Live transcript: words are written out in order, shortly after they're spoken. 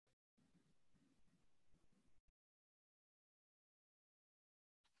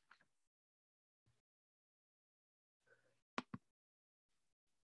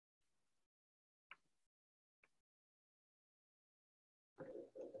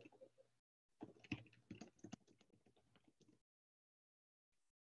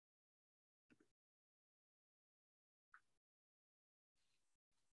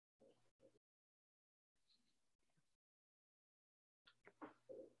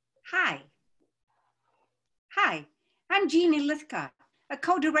Hi. Hi, I'm Jeannie Lithcott, a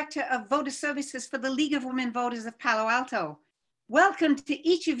co-director of voter services for the League of Women Voters of Palo Alto. Welcome to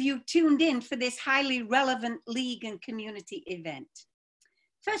each of you tuned in for this highly relevant League and community event.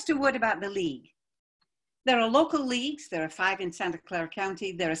 First, a word about the League. There are local leagues, there are 5 in Santa Clara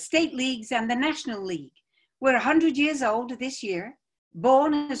County, there are state leagues and the National League. We're 100 years old this year,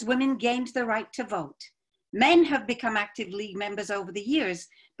 born as women gained the right to vote. Men have become active league members over the years,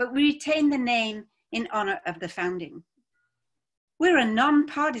 but we retain the name in honor of the founding. We're a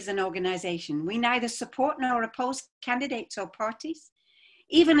non-partisan organization. We neither support nor oppose candidates or parties,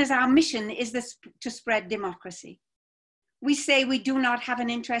 even as our mission is to spread democracy. We say we do not have an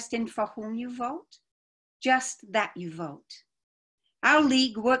interest in for whom you vote, just that you vote. Our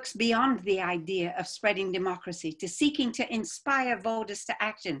league works beyond the idea of spreading democracy to seeking to inspire voters to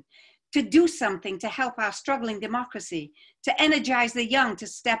action, to do something to help our struggling democracy, to energize the young to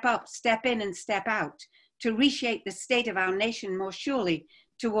step up, step in, and step out, to reshape the state of our nation more surely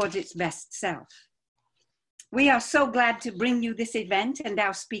towards its best self. We are so glad to bring you this event and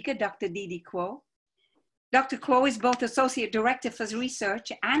our speaker, Dr. Didi Kuo. Dr. Kuo is both Associate Director for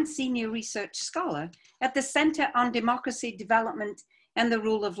Research and Senior Research Scholar at the Center on Democracy Development and the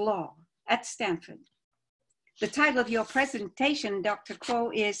Rule of Law at Stanford. The title of your presentation, Dr.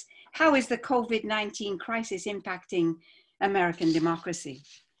 Kuo, is How is the COVID-19 crisis impacting American democracy?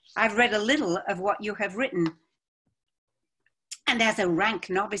 I've read a little of what you have written, and as a rank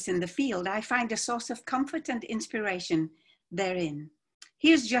novice in the field, I find a source of comfort and inspiration therein.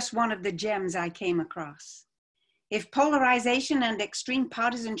 Here's just one of the gems I came across. If polarization and extreme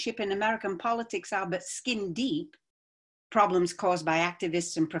partisanship in American politics are but skin deep, problems caused by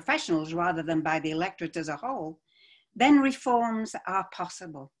activists and professionals rather than by the electorate as a whole, then reforms are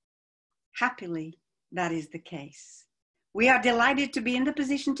possible. Happily, that is the case. We are delighted to be in the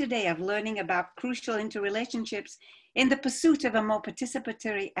position today of learning about crucial interrelationships in the pursuit of a more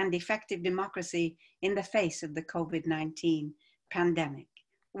participatory and effective democracy in the face of the COVID-19 pandemic.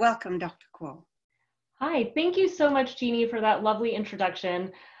 Welcome, Dr. Kuo. Hi, thank you so much, Jeannie, for that lovely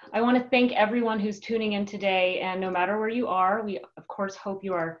introduction. I want to thank everyone who's tuning in today, and no matter where you are, we of course hope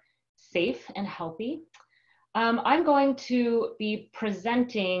you are safe and healthy. I'm going to be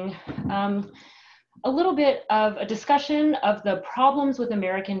presenting a little bit of a discussion of the problems with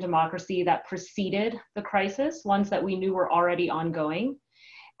American democracy that preceded the crisis, ones that we knew were already ongoing,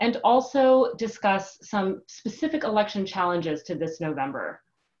 and also discuss some specific election challenges to this November.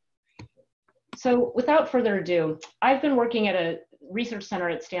 So without further ado, I've been working at a research center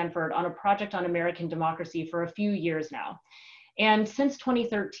at Stanford on a project on American democracy for a few years now. And since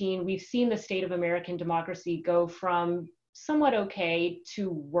 2013, we've seen the state of American democracy go from somewhat okay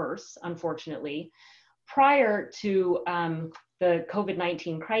to worse, unfortunately. Prior to the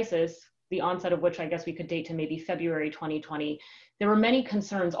COVID-19 crisis, the onset of which I guess we could date to maybe February 2020, there were many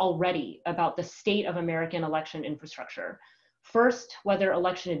concerns already about the state of American election infrastructure. First, whether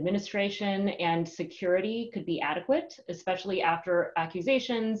election administration and security could be adequate, especially after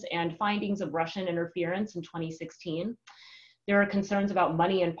accusations and findings of Russian interference in 2016. There are concerns about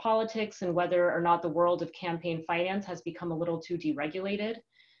money in politics and whether or not the world of campaign finance has become a little too deregulated.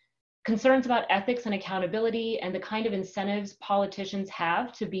 Concerns about ethics and accountability and the kind of incentives politicians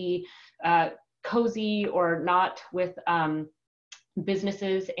have to be cozy or not with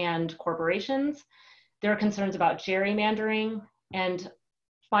businesses and corporations. There are concerns about gerrymandering, and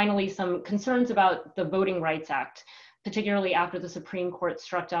finally, some concerns about the Voting Rights Act, particularly after the Supreme Court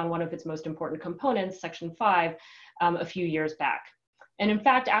struck down one of its most important components, Section 5, a few years back. And in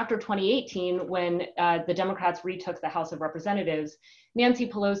fact, after 2018, when the Democrats retook the House of Representatives, Nancy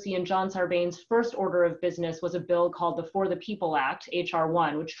Pelosi and John Sarbanes' first order of business was a bill called the For the People Act, H.R.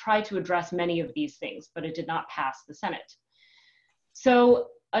 1, which tried to address many of these things, but it did not pass the Senate. So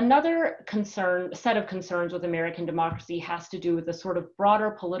another set of concerns with American democracy has to do with the sort of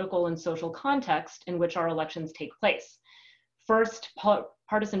broader political and social context in which our elections take place. First,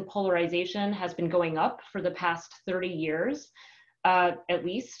 partisan polarization has been going up for the past 30 years, at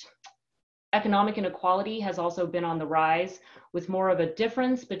least. Economic inequality has also been on the rise, with more of a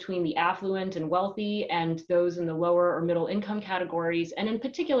difference between the affluent and wealthy and those in the lower or middle income categories. And in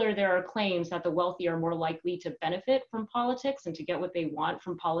particular, there are claims that the wealthy are more likely to benefit from politics and to get what they want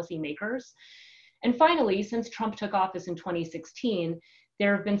from policymakers. And finally, since Trump took office in 2016,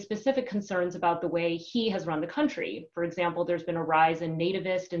 there have been specific concerns about the way he has run the country. For example, there's been a rise in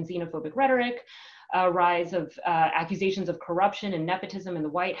nativist and xenophobic rhetoric, a rise of accusations of corruption and nepotism in the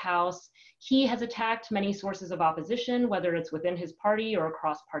White House. He has attacked many sources of opposition, whether it's within his party or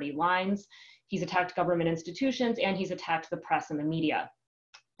across party lines. He's attacked government institutions, and he's attacked the press and the media.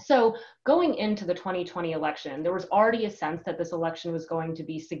 So going into the 2020 election, there was already a sense that this election was going to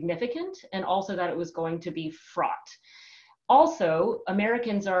be significant and also that it was going to be fraught. Also,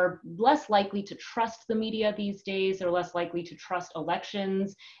 Americans are less likely to trust the media these days. They're less likely to trust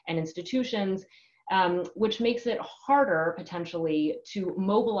elections and institutions, which makes it harder potentially to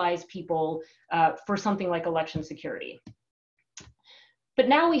mobilize people for something like election security. But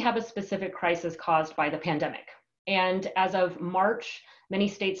now we have a specific crisis caused by the pandemic. And as of March, many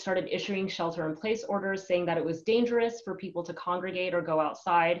states started issuing shelter-in-place orders saying that it was dangerous for people to congregate or go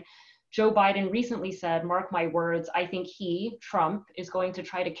outside. Joe Biden recently said, mark my words, I think he, Trump, is going to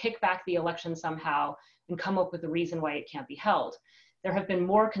try to kick back the election somehow and come up with a reason why it can't be held. There have been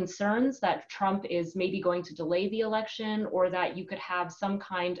more concerns that Trump is maybe going to delay the election or that you could have some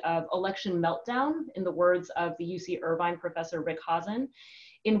kind of election meltdown, in the words of the UC Irvine professor Rick Hasen,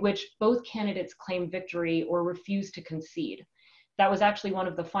 in which both candidates claim victory or refuse to concede. That was actually one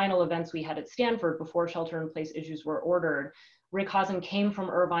of the final events we had at Stanford before shelter-in-place issues were ordered. Rick Hasen came from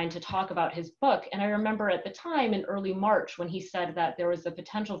Irvine to talk about his book. And I remember at the time in early March when he said that there was the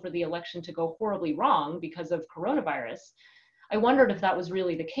potential for the election to go horribly wrong because of coronavirus. I wondered if that was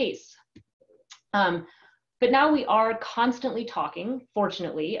really the case. But now we are constantly talking,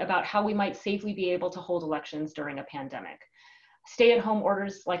 fortunately, about how we might safely be able to hold elections during a pandemic. Stay-at-home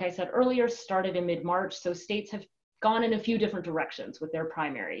orders, like I said earlier, started in mid-March, so states have gone in a few different directions with their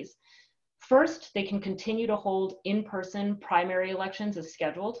primaries. First, they can continue to hold in-person primary elections as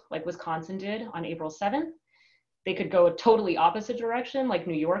scheduled, like Wisconsin did on April 7th. They could go a totally opposite direction, like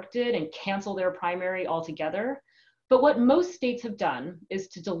New York did, and cancel their primary altogether. But what most states have done is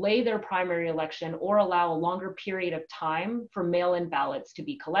to delay their primary election or allow a longer period of time for mail-in ballots to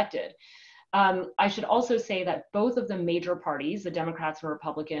be collected. I should also say that both of the major parties, the Democrats and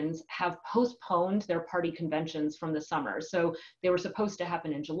Republicans, have postponed their party conventions from the summer. So they were supposed to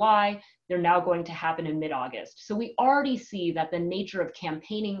happen in July. They're now going to happen in mid-August. So we already see that the nature of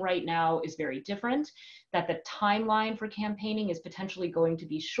campaigning right now is very different, that the timeline for campaigning is potentially going to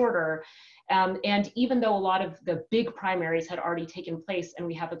be shorter. And even though a lot of the big primaries had already taken place and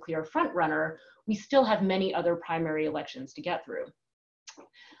we have a clear front runner, we still have many other primary elections to get through.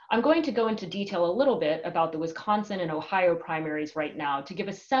 I'm going to go into detail a little bit about the Wisconsin and Ohio primaries right now to give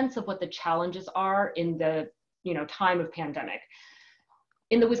a sense of what the challenges are in the time of pandemic.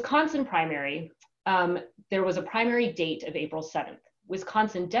 In the Wisconsin primary, there was a primary date of April 7th.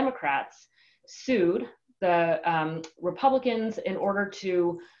 Wisconsin Democrats sued the Republicans in order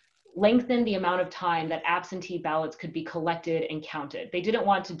to lengthen the amount of time that absentee ballots could be collected and counted. They didn't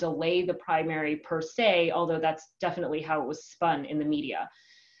want to delay the primary per se, although that's definitely how it was spun in the media.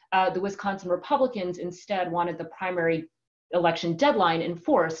 The Wisconsin Republicans instead wanted the primary election deadline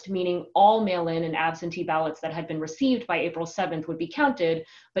enforced, meaning all mail-in and absentee ballots that had been received by April 7th would be counted,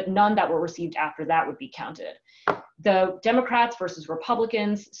 but none that were received after that would be counted. The Democrats versus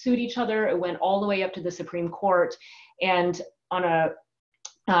Republicans sued each other. It went all the way up to the Supreme Court, and on a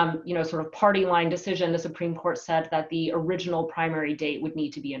sort of party line decision, the Supreme Court said that the original primary date would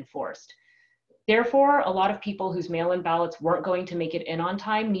need to be enforced. Therefore, a lot of people whose mail-in ballots weren't going to make it in on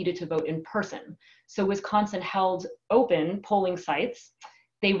time needed to vote in person. So Wisconsin held open polling sites.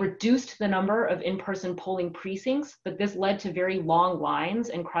 They reduced the number of in-person polling precincts, but this led to very long lines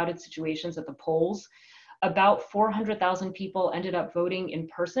and crowded situations at the polls. About 400,000 people ended up voting in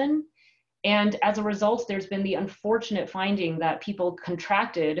person. And as a result, there's been the unfortunate finding that people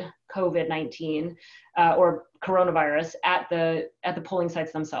contracted COVID-19 or coronavirus at the polling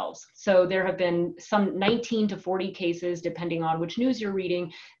sites themselves. So there have been some 19 to 40 cases, depending on which news you're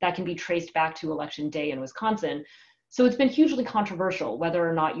reading, that can be traced back to election day in Wisconsin. So it's been hugely controversial whether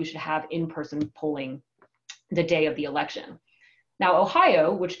or not you should have in-person polling the day of the election. Now,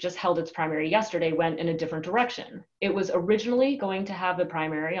 Ohio, which just held its primary yesterday, went in a different direction. It was originally going to have a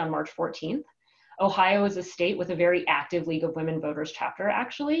primary on March 14th. Ohio is a state with a very active League of Women Voters chapter,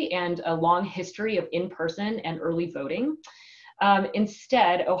 actually, and a long history of in-person and early voting.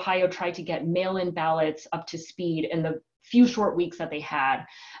 Instead, Ohio tried to get mail-in ballots up to speed in the few short weeks that they had,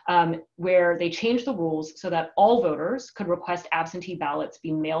 where they changed the rules so that all voters could request absentee ballots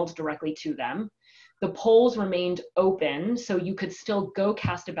be mailed directly to them. The polls remained open, so you could still go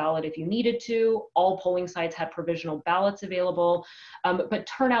cast a ballot if you needed to. All polling sites had provisional ballots available, but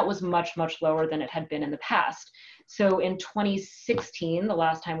turnout was much, much lower than it had been in the past. So in 2016, the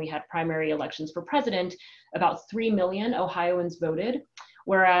last time we had primary elections for president, about 3 million Ohioans voted,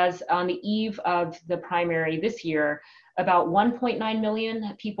 whereas on the eve of the primary this year, about 1.9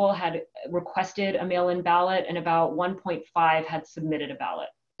 million people had requested a mail-in ballot and about 1.5 had submitted a ballot.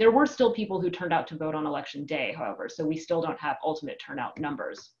 There were still people who turned out to vote on election day, however, so we still don't have ultimate turnout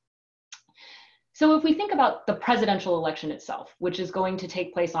numbers. So if we think about the presidential election itself, which is going to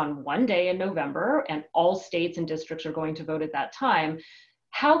take place on one day in November, and all states and districts are going to vote at that time,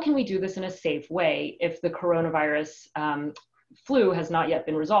 how can we do this in a safe way if the coronavirus flu has not yet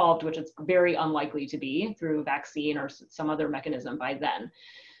been resolved, which it's very unlikely to be through vaccine or some other mechanism by then?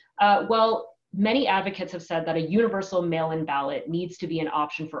 Well, many advocates have said that a universal mail-in ballot needs to be an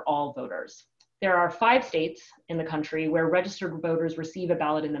option for all voters. There are 5 states in the country where registered voters receive a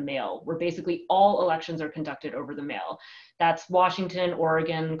ballot in the mail, where basically all elections are conducted over the mail. That's Washington,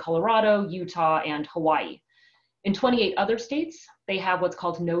 Oregon, Colorado, Utah, and Hawaii. In 28 other states, they have what's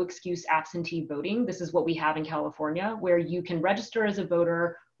called no excuse absentee voting. This is what we have in California, where you can register as a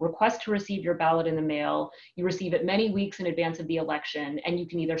voter, request to receive your ballot in the mail. You receive it many weeks in advance of the election, and you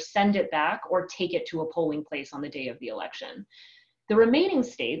can either send it back or take it to a polling place on the day of the election. The remaining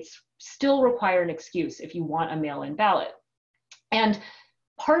states still require an excuse if you want a mail-in ballot. And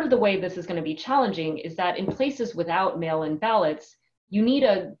part of the way this is going to be challenging is that in places without mail-in ballots, you need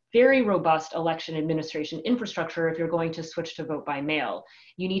a very robust election administration infrastructure if you're going to switch to vote by mail.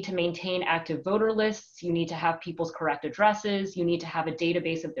 You need to maintain active voter lists. You need to have people's correct addresses. You need to have a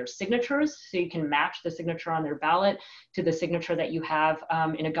database of their signatures so you can match the signature on their ballot to the signature that you have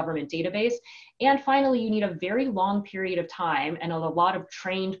in a government database. And finally, you need a very long period of time and a lot of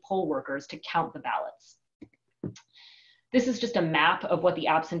trained poll workers to count the ballots. This is just a map of what the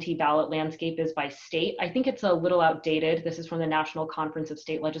absentee ballot landscape is by state. I think it's a little outdated. This is from the National Conference of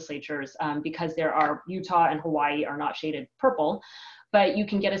State Legislatures because there are Utah and Hawaii are not shaded purple, but you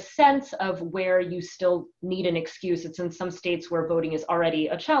can get a sense of where you still need an excuse. It's in some states where voting is already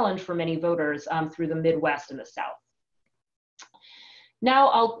a challenge for many voters through the Midwest and the South. Now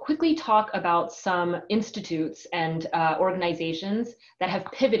I'll quickly talk about some institutes and organizations that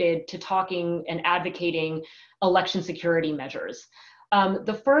have pivoted to talking and advocating election security measures.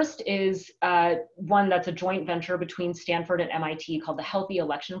 The first is one that's a joint venture between Stanford and MIT called the Healthy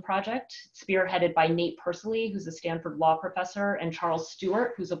Election Project, spearheaded by Nate Persily, who's a Stanford law professor, and Charles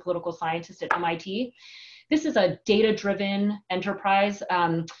Stewart, who's a political scientist at MIT. This is a data-driven enterprise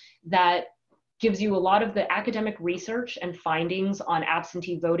that gives you a lot of the academic research and findings on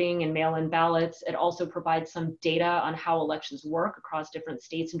absentee voting and mail-in ballots. It also provides some data on how elections work across different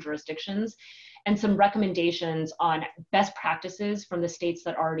states and jurisdictions, and some recommendations on best practices from the states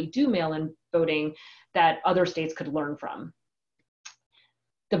that already do mail-in voting that other states could learn from.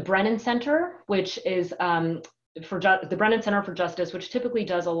 The Brennan Center, which is the Brennan Center for Justice, which typically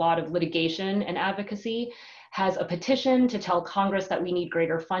does a lot of litigation and advocacy, has a petition to tell Congress that we need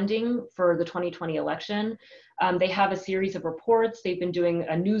greater funding for the 2020 election. They have a series of reports. They've been doing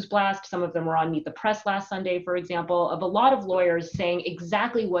a news blast. Some of them were on Meet the Press last Sunday, for example, of a lot of lawyers saying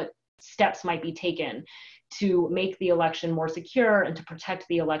exactly what steps might be taken to make the election more secure and to protect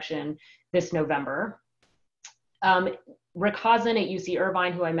the election this November. Rick Hazen at UC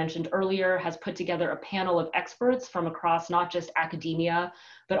Irvine, who I mentioned earlier, has put together a panel of experts from across not just academia,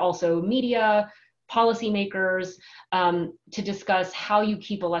 but also media, policymakers, to discuss how you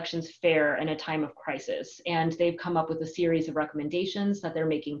keep elections fair in a time of crisis. And they've come up with a series of recommendations that they're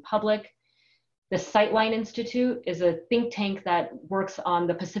making public. The Sightline Institute is a think tank that works on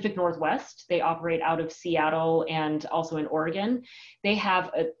the Pacific Northwest. They operate out of Seattle and also in Oregon. They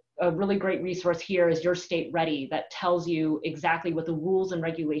have a really great resource here is Your State Ready that tells you exactly what the rules and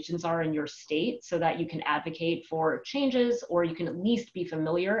regulations are in your state so that you can advocate for changes, or you can at least be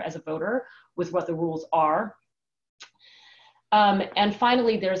familiar as a voter with what the rules are. And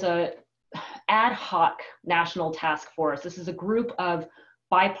finally, there's a ad hoc national task force. This is a group of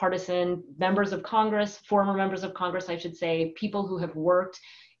bipartisan members of Congress, former members of Congress, I should say, people who have worked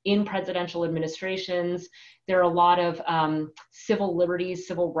in presidential administrations. There are a lot of civil liberties,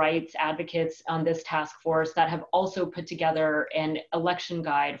 civil rights advocates on this task force that have also put together an election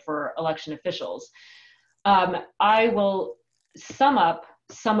guide for election officials. I will sum up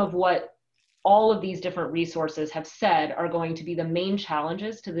some of what all of these different resources have said are going to be the main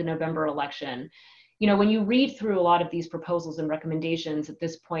challenges to the November election. You know, when you read through a lot of these proposals and recommendations at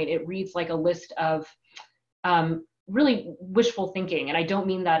this point, it reads like a list of really wishful thinking. And I don't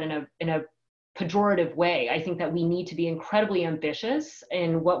mean that in a pejorative way. I think that we need to be incredibly ambitious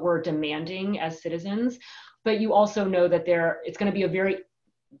in what we're demanding as citizens, but you also know that it's going to be a very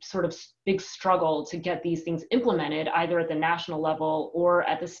sort of big struggle to get these things implemented either at the national level or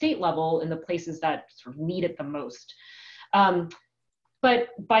at the state level in the places that sort of need it the most. But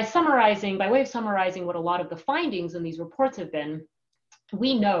by way of summarizing what a lot of the findings in these reports have been,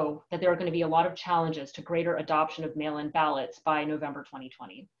 we know that there are going to be a lot of challenges to greater adoption of mail-in ballots by November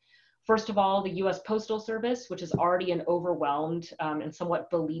 2020. First of all, the US Postal Service, which is already an overwhelmed and somewhat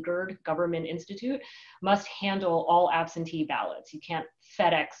beleaguered government institute, must handle all absentee ballots. You can't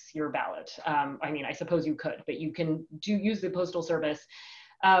FedEx your ballot. I mean, I suppose you could, but you can use the Postal Service.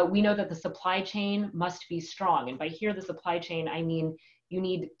 We know that the supply chain must be strong. And by here, the supply chain, I mean, you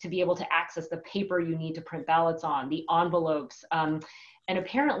need to be able to access the paper you need to print ballots on, the envelopes. And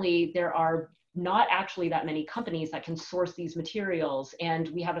apparently there are not actually that many companies that can source these materials. And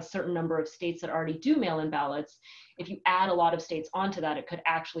we have a certain number of states that already do mail-in ballots. If you add a lot of states onto that, it could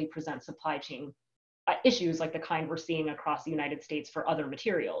actually present supply chain issues like the kind we're seeing across the United States for other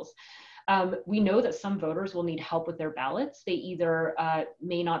materials. We know that some voters will need help with their ballots. They either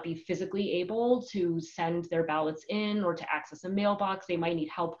may not be physically able to send their ballots in or to access a mailbox. They might need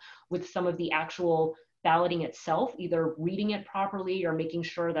help with some of the actual balloting itself, either reading it properly or making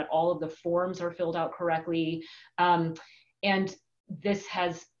sure that all of the forms are filled out correctly. And this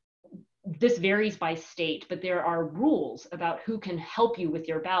varies by state, but there are rules about who can help you with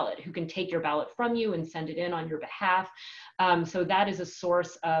your ballot, who can take your ballot from you and send it in on your behalf. So that is a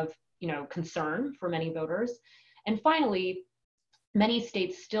source of concern for many voters. And finally, many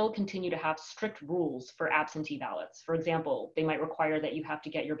states still continue to have strict rules for absentee ballots. For example, they might require that you have to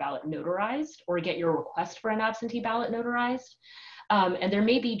get your ballot notarized or get your request for an absentee ballot notarized. And there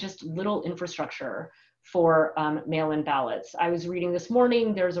may be just little infrastructure for mail-in ballots. I was reading this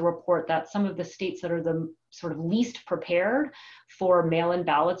morning, there's a report that some of the states that are the sort of least prepared for mail-in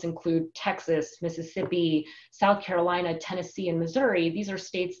ballots include Texas, Mississippi, South Carolina, Tennessee, and Missouri. These are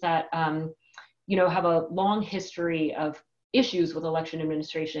states that have a long history of issues with election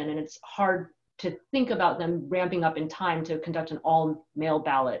administration, and it's hard to think about them ramping up in time to conduct an all-mail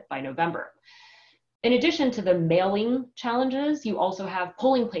ballot by November. In addition to the mailing challenges, you also have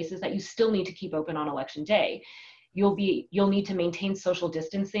polling places that you still need to keep open on election day. You'll need to maintain social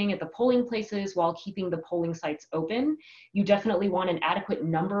distancing at the polling places while keeping the polling sites open. You definitely want an adequate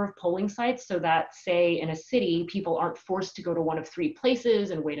number of polling sites so that, say, in a city, people aren't forced to go to one of 3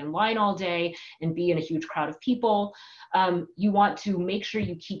 places and wait in line all day and be in a huge crowd of people. You want to make sure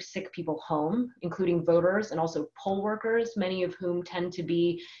you keep sick people home, including voters and also poll workers, many of whom tend to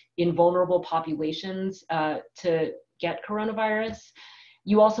be in vulnerable populations to get coronavirus.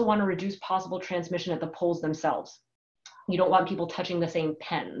 You also want to reduce possible transmission at the polls themselves. You don't want people touching the same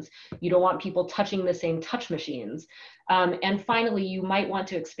pens. You don't want people touching the same touch machines. And finally, you might want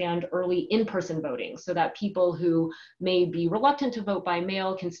to expand early in-person voting so that people who may be reluctant to vote by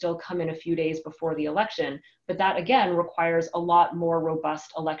mail can still come in a few days before the election. But that, again, requires a lot more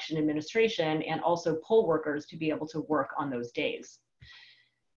robust election administration and also poll workers to be able to work on those days.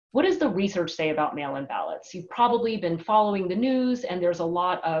 What does the research say about mail-in ballots? You've probably been following the news, and there's a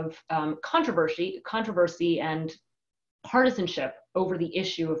lot of controversy and partisanship over the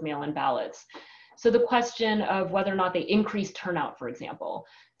issue of mail-in ballots. So the question of whether or not they increase turnout, for example.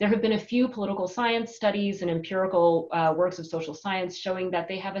 There have been a few political science studies and empirical works of social science showing that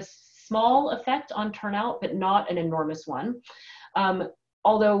they have a small effect on turnout, but not an enormous one.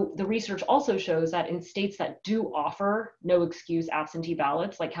 Although the research also shows that in states that do offer no excuse absentee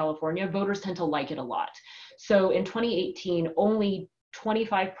ballots, like California, voters tend to like it a lot. So in 2018, only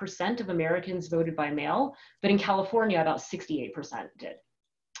 25% of Americans voted by mail, but in California, about 68% did.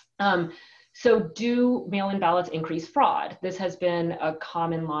 So do mail-in ballots increase fraud? This has been a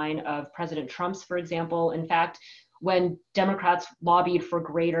common line of President Trump's, for example. In fact, when Democrats lobbied for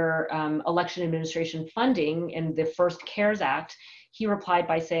greater election administration funding in the first CARES Act, he replied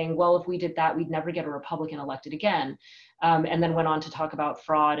by saying, well, if we did that, we'd never get a Republican elected again. And then went on to talk about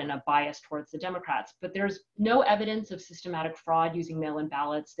fraud and a bias towards the Democrats. But there's no evidence of systematic fraud using mail-in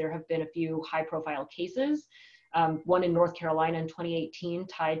ballots. There have been a few high-profile cases, one in North Carolina in 2018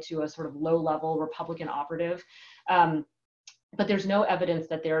 tied to a sort of low-level Republican operative. But there's no evidence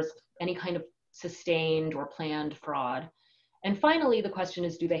that there's any kind of sustained or planned fraud. And finally, the question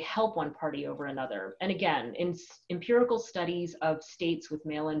is, do they help one party over another? And again, in empirical studies of states with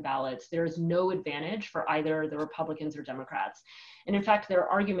mail-in ballots, there is no advantage for either the Republicans or Democrats. And in fact, there are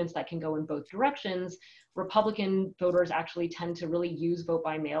arguments that can go in both directions. Republican voters actually tend to really use vote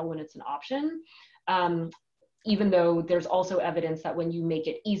by mail when it's an option, even though there's also evidence that when you make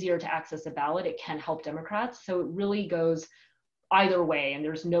it easier to access a ballot, it can help Democrats. So it really goes either way, and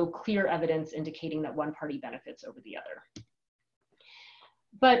there's no clear evidence indicating that one party benefits over the other.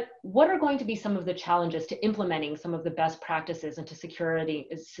 But what are going to be some of the challenges to implementing some of the best practices and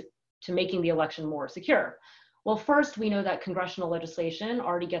to making the election more secure? Well, first, we know that congressional legislation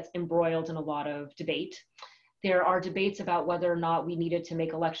already gets embroiled in a lot of debate. There are debates about whether or not we needed to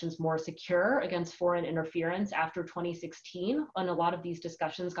make elections more secure against foreign interference after 2016, and a lot of these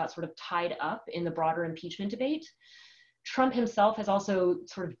discussions got sort of tied up in the broader impeachment debate. Trump himself has also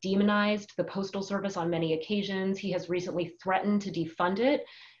sort of demonized the Postal Service on many occasions. He has recently threatened to defund it.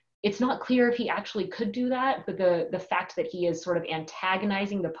 It's not clear if he actually could do that, but the fact that he is sort of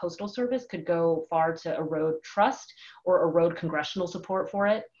antagonizing the Postal Service could go far to erode trust or erode congressional support for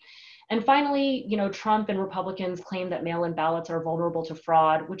it. And finally, Trump and Republicans claim that mail-in ballots are vulnerable to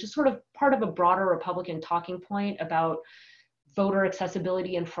fraud, which is sort of part of a broader Republican talking point about voter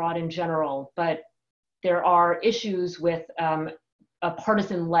accessibility and fraud in general. But there are issues with a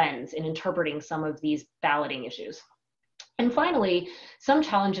partisan lens in interpreting some of these balloting issues. And finally, some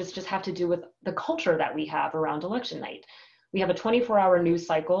challenges just have to do with the culture that we have around election night. We have a 24-hour news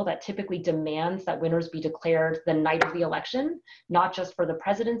cycle that typically demands that winners be declared the night of the election, not just for the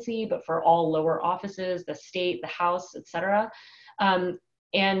presidency, but for all lower offices, the state, the House, et cetera.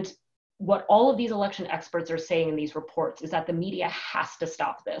 And what all of these election experts are saying in these reports is that the media has to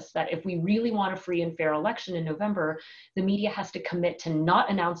stop this, that if we really want a free and fair election in November, the media has to commit to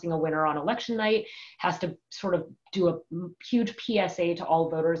not announcing a winner on election night, has to sort of do a huge PSA to all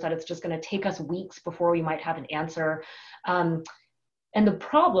voters that it's just going to take us weeks before we might have an answer. And the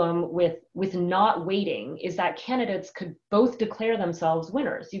problem with not waiting is that candidates could both declare themselves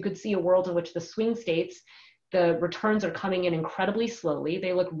winners. You could see a world in which the swing states, the returns are coming in incredibly slowly.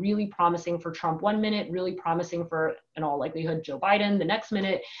 They look really promising for Trump 1 minute, really promising for, in all likelihood, Joe Biden the next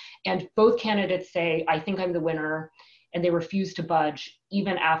minute. And both candidates say, I think I'm the winner, and they refuse to budge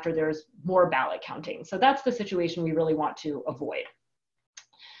even after there's more ballot counting. So that's the situation we really want to avoid.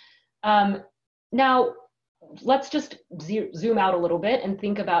 Now, let's just zoom out a little bit and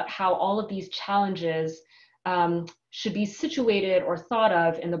think about how all of these challenges should be situated or thought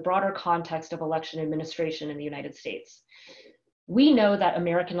of in the broader context of election administration in the United States. We know that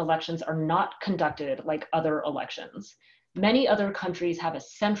American elections are not conducted like other elections. Many other countries have a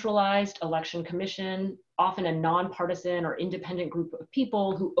centralized election commission, often a nonpartisan or independent group of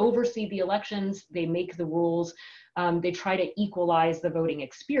people who oversee the elections. They make the rules. They try to equalize the voting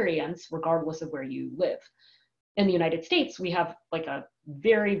experience regardless of where you live. In the United States, we have like a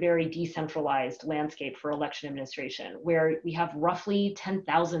very, very decentralized landscape for election administration, where we have roughly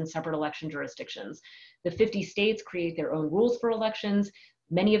 10,000 separate election jurisdictions. The 50 states create their own rules for elections.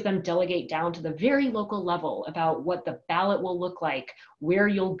 Many of them delegate down to the very local level about what the ballot will look like, where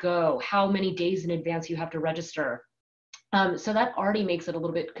you'll go, how many days in advance you have to register. So that already makes it a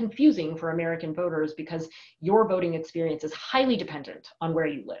little bit confusing for American voters because your voting experience is highly dependent on where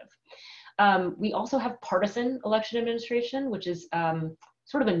you live. We also have partisan election administration, which is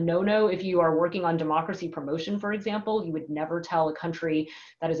sort of a no-no if you are working on democracy promotion, for example. You would never tell a country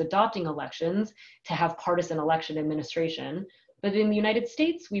that is adopting elections to have partisan election administration. But in the United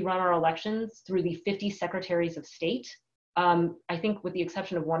States, we run our elections through the 50 secretaries of state. I think with the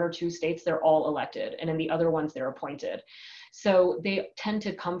exception of 1 or 2 states, they're all elected, and in the other ones, they're appointed. So they tend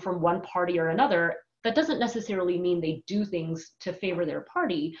to come from one party or another. That doesn't necessarily mean they do things to favor their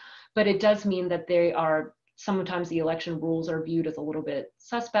party, but it does mean that they are, sometimes the election rules are viewed as a little bit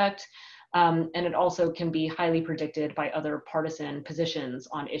suspect, and it also can be highly predicted by other partisan positions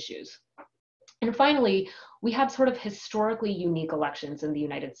on issues. And finally, we have sort of historically unique elections in the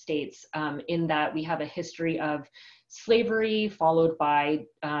United States in that we have a history of slavery followed by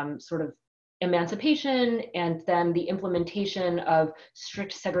sort of emancipation, and then the implementation of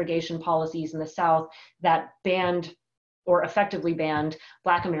strict segregation policies in the South that banned or effectively banned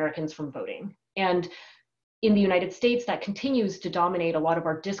Black Americans from voting. And in the United States, that continues to dominate a lot of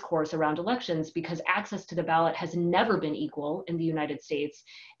our discourse around elections because access to the ballot has never been equal in the United States.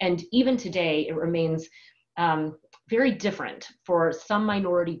 And even today, it remains very different for some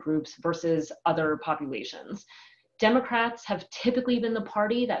minority groups versus other populations. Democrats have typically been the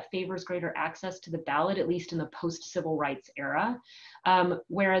party that favors greater access to the ballot, at least in the post-civil rights era,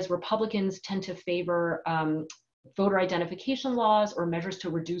 whereas Republicans tend to favor voter identification laws or measures to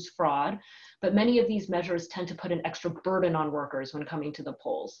reduce fraud, but many of these measures tend to put an extra burden on workers when coming to the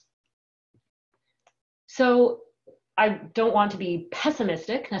polls. So I don't want to be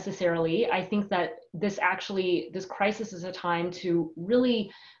pessimistic necessarily. I think that this crisis is a time to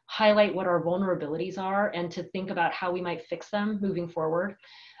really highlight what our vulnerabilities are and to think about how we might fix them moving forward.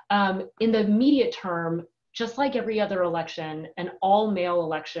 In the immediate term, just like every other election, an all-male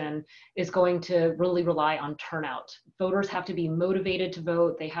election is going to really rely on turnout. Voters have to be motivated to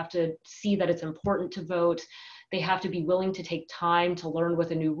vote. They have to see that it's important to vote. They have to be willing to take time to learn what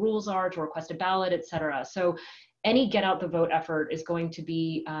the new rules are, to request a ballot, et cetera. So any get out the vote effort is going to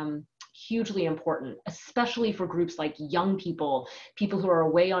be hugely important, especially for groups like young people, people who are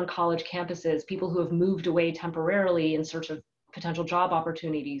away on college campuses, people who have moved away temporarily in search of potential job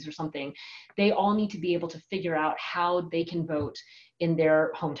opportunities or something. They all need to be able to figure out how they can vote in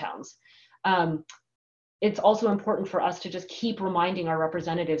their hometowns. It's also important for us to just keep reminding our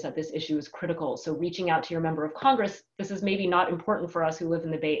representatives that this issue is critical. So reaching out to your member of Congress, this is maybe not important for us who live in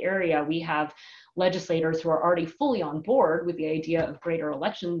the Bay Area. We have legislators who are already fully on board with the idea of greater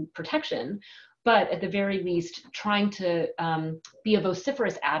election protection, but at the very least, trying to be a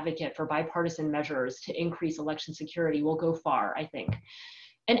vociferous advocate for bipartisan measures to increase election security will go far, I think.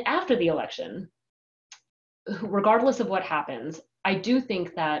 And after the election, regardless of what happens, I do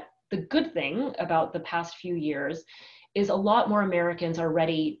think that the good thing about the past few years is a lot more Americans are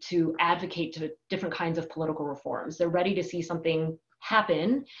ready to advocate to different kinds of political reforms. They're ready to see something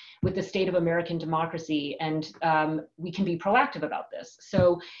happen with the state of American democracy, and we can be proactive about this.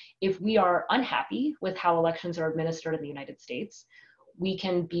 So if we are unhappy with how elections are administered in the United States, we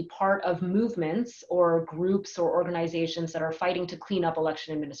can be part of movements or groups or organizations that are fighting to clean up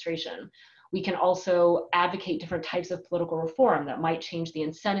election administration. We can also advocate different types of political reform that might change the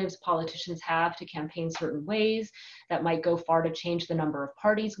incentives politicians have to campaign certain ways, that might go far to change the number of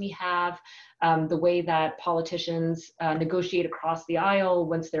parties we have, the way that politicians negotiate across the aisle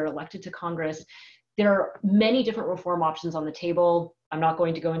once they're elected to Congress. There are many different reform options on the table. I'm not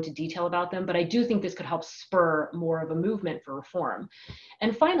going to go into detail about them, but I do think this could help spur more of a movement for reform.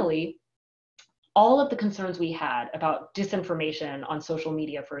 And finally, all of the concerns we had about disinformation on social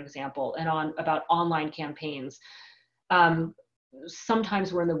media, for example, and about online campaigns,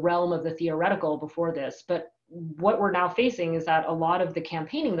 sometimes we're in the realm of the theoretical before this, but what we're now facing is that a lot of the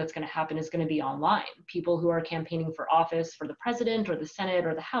campaigning that's going to happen is going to be online. People who are campaigning for office, for the president or the Senate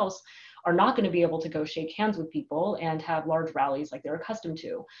or the House, are not going to be able to go shake hands with people and have large rallies like they're accustomed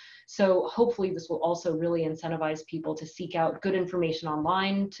to. So hopefully this will also really incentivize people to seek out good information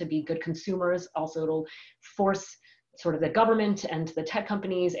online, to be good consumers. Also, it'll force sort of the government and the tech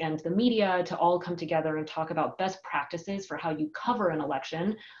companies and the media to all come together and talk about best practices for how you cover an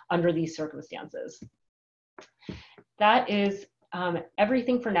election under these circumstances. That is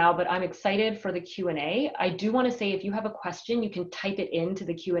everything for now, but I'm excited for the Q&A. I do want to say if you have a question, you can type it into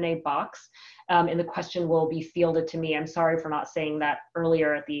the Q&A box, and the question will be fielded to me. I'm sorry for not saying that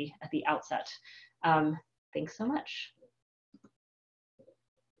earlier at the outset. Thanks so much.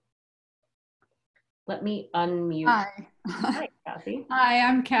 Let me unmute. Hi. Hi, Kathy. Hi,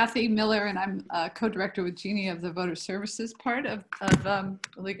 I'm Kathy Miller, and I'm co-director with Jeannie of the Voter Services part of the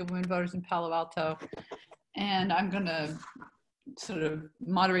League of Women Voters in Palo Alto. And I'm going to sort of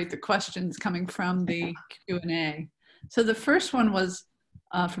moderate the questions coming from the Q&A. So the first one was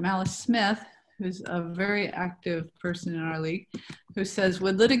from Alice Smith, who's a very active person in our league, who says,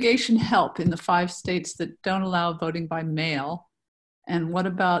 would litigation help in the 5 states that don't allow voting by mail? And what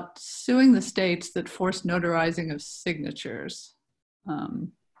about suing the states that force notarizing of signatures?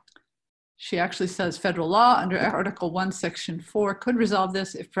 She actually says federal law under Article 1, Section 4 could resolve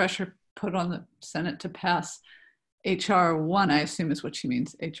this if pressure put on the Senate to pass HR 1, I assume is what she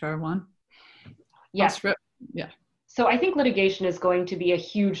means, HR 1? Yes. Yeah. So I think litigation is going to be a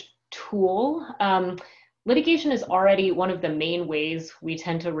huge tool. Litigation is already one of the main ways we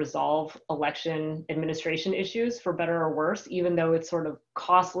tend to resolve election administration issues, for better or worse, even though it's sort of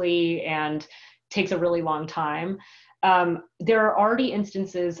costly and takes a really long time. There are already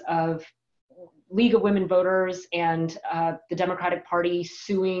instances of League of Women Voters and the Democratic Party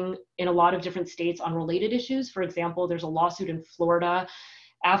suing in a lot of different states on related issues. For example, there's a lawsuit in Florida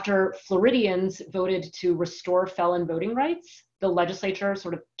after Floridians voted to restore felon voting rights. The legislature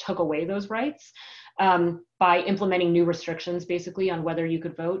sort of took away those rights by implementing new restrictions basically on whether you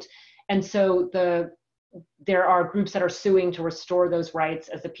could vote. And so there are groups that are suing to restore those rights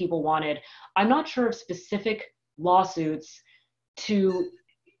as the people wanted. I'm not sure of specific lawsuits to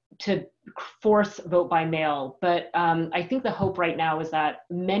force vote by mail, but I think the hope right now is that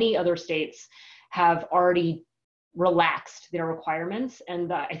many other states have already relaxed their requirements,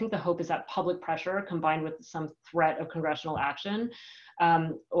 and I think the hope is that public pressure combined with some threat of congressional action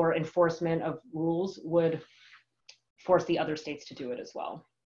or enforcement of rules would force the other states to do it as well.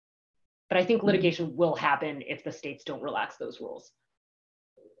 But I think litigation will happen if the states don't relax those rules.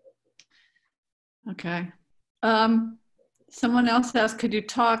 Okay. Someone else asked, could you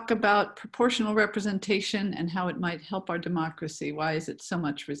talk about proportional representation and how it might help our democracy? Why is it so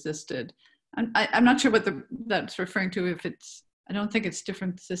much resisted? I'm not sure what that's referring to. If it's, I don't think it's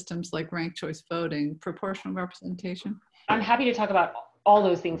different systems like ranked choice voting. Proportional representation? I'm happy to talk about all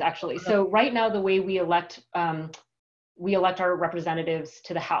those things actually. So right now, the way we elect we elect our representatives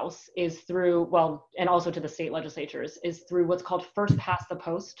to the House is through, well, and also to the state legislatures, is through what's called first past the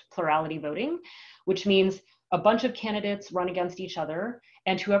post plurality voting, which means a bunch of candidates run against each other,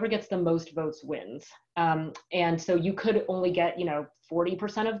 and whoever gets the most votes wins. And so you could only get,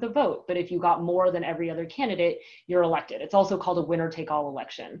 40% of the vote, but if you got more than every other candidate, you're elected. It's also called a winner-take-all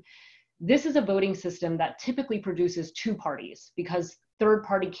election. This is a voting system that typically produces two parties because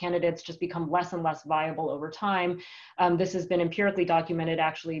third-party candidates just become less and less viable over time. This has been empirically documented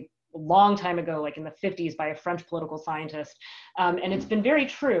actually a long time ago, like in the 50s by a French political scientist. And it's been very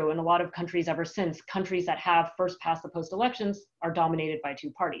true in a lot of countries ever since. Countries that have first past the post elections are dominated by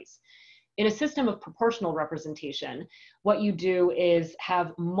two parties. In a system of proportional representation, what you do is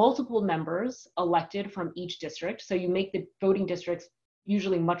have multiple members elected from each district. So you make the voting districts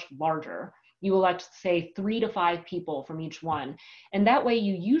usually much larger. You elect, say, 3 to 5 people from each one. And that way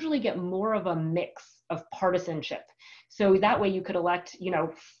you usually get more of a mix of partisanship. So that way you could elect,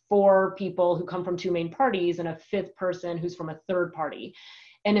 4 people who come from 2 main parties and a 5th person who's from a 3rd party.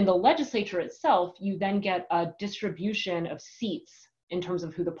 And in the legislature itself, you then get a distribution of seats in terms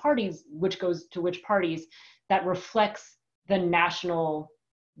of who the parties, which goes to which parties, that reflects the national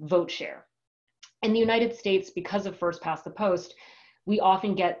vote share. In the United States, because of first past the post, we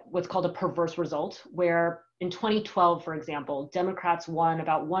often get what's called a perverse result, where in 2012, for example, Democrats won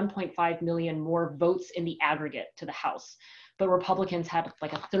about 1.5 million more votes in the aggregate to the House, but Republicans had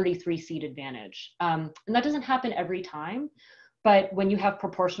like a 33-seat advantage. And that doesn't happen every time, but when you have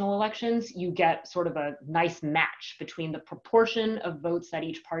proportional elections, you get sort of a nice match between the proportion of votes that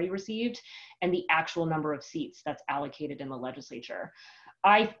each party received and the actual number of seats that's allocated in the legislature.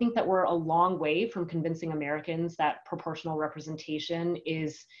 I think that we're a long way from convincing Americans that proportional representation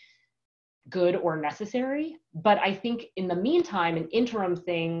is good or necessary. But I think in the meantime, an interim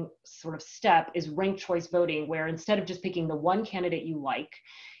thing, sort of step, is ranked choice voting, where instead of just picking the one candidate you like,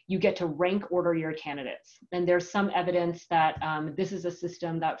 you get to rank order your candidates. And there's some evidence that this is a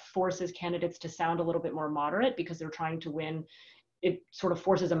system that forces candidates to sound a little bit more moderate because they're trying to win. It sort of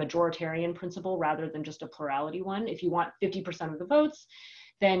forces a majoritarian principle rather than just a plurality one. If you want 50% of the votes,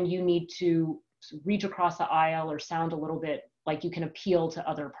 then you need to reach across the aisle or sound a little bit like you can appeal to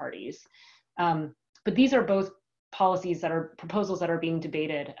other parties. But these are both policies that are proposals that are being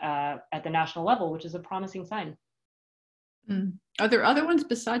debated at the national level, which is a promising sign. Are there other ones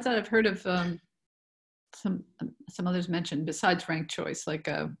besides that? I've heard of some others mentioned besides ranked choice, like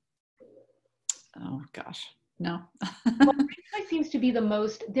oh gosh, no. Well, ranked choice seems to be the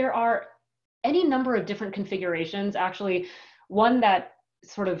most. There are any number of different configurations. Actually, one that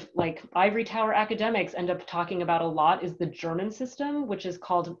sort of like ivory tower academics end up talking about a lot is the German system, which is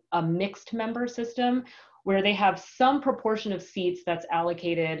called a mixed member system, where they have some proportion of seats that's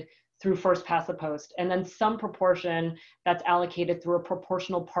allocated through first past the post, and then some proportion that's allocated through a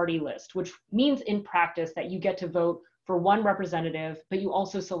proportional party list, which means in practice that you get to vote for one representative, but you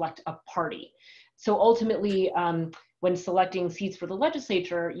also select a party. So ultimately, when selecting seats for the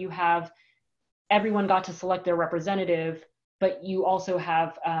legislature, you have everyone got to select their representative, but you also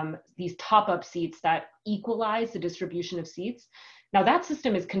have these top-up seats that equalize the distribution of seats. Now that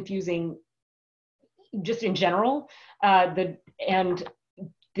system is confusing just in general, and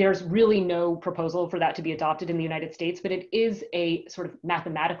there's really no proposal for that to be adopted in the United States, but it is a sort of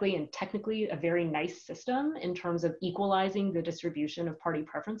mathematically and technically a very nice system in terms of equalizing the distribution of party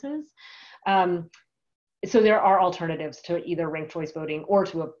preferences. So there are alternatives to either ranked choice voting or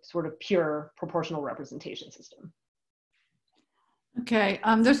to a sort of pure proportional representation system. Okay,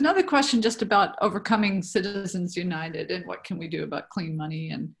 there's another question just about overcoming Citizens United and what can we do about clean money,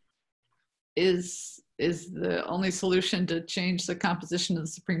 and is the only solution to change the composition of the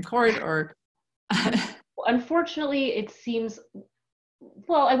Supreme Court, or? Unfortunately, it seems,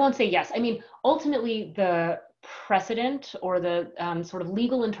 well, I won't say yes. I mean, ultimately the precedent or the sort of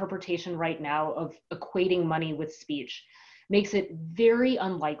legal interpretation right now of equating money with speech makes it very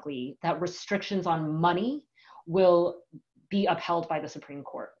unlikely that restrictions on money will be upheld by the Supreme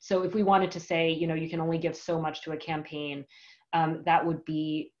Court. So if we wanted to say, you can only give so much to a campaign, that would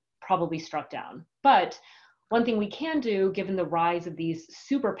be probably struck down. But one thing we can do, given the rise of these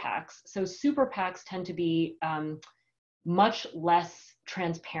super PACs, so super PACs tend to be much less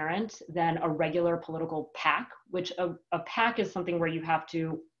transparent than a regular political PAC, which a PAC is something where you have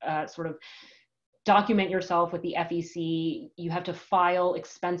to sort of document yourself with the FEC, you have to file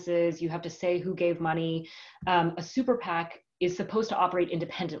expenses, you have to say who gave money. A super PAC is supposed to operate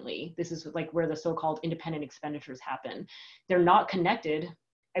independently. This is like where the so-called independent expenditures happen. They're not connected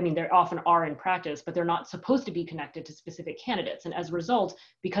I mean, they often are in practice, but they're not supposed to be connected to specific candidates. And as a result,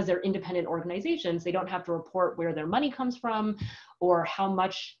 because they're independent organizations, they don't have to report where their money comes from or how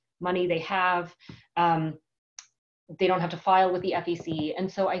much money they have. They don't have to file with the FEC.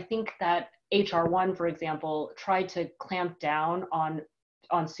 And so I think that HR1, for example, tried to clamp down on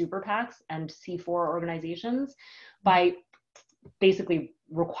super PACs and C4 organizations by basically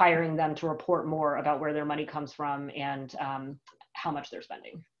requiring them to report more about where their money comes from and how much they're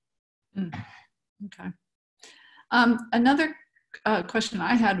spending. Okay. Another question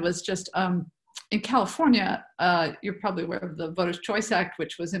I had was just in California, you're probably aware of the Voters' Choice Act,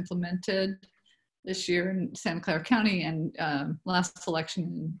 which was implemented this year in Santa Clara County and last election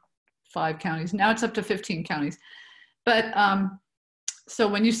in 5 counties. Now it's up to 15 counties. But so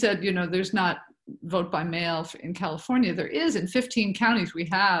when you said, you know, there's not vote by mail in California, there is. In 15 counties, we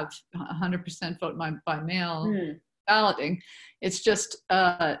have 100% vote by mail balloting. It's just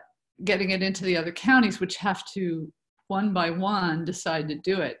getting it into the other counties, which have to, one by one, decide to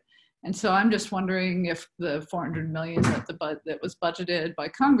do it. And so I'm just wondering if the $400 million that was budgeted by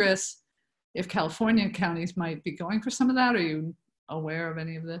Congress, if California counties might be going for some of that. Are you aware of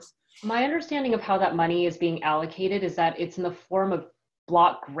any of this? My understanding of how that money is being allocated is that it's in the form of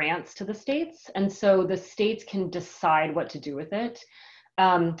block grants to the states. And so the states can decide what to do with it.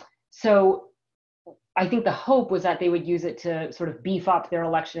 So I think the hope was that they would use it to sort of beef up their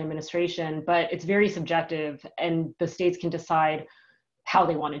election administration, but it's very subjective and the states can decide how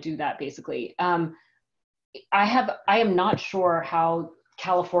they want to do that, basically. I am not sure how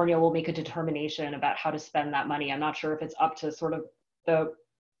California will make a determination about how to spend that money. I'm not sure if it's up to sort of the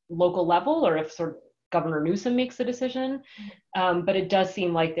local level or if sort of Governor Newsom makes the decision. But it does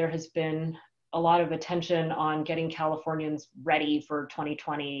seem like there has been a lot of attention on getting Californians ready for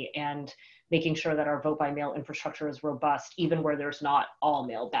 2020 and making sure that our vote by mail infrastructure is robust, even where there's not all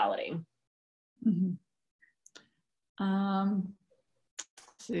mail balloting. Mm-hmm. Let's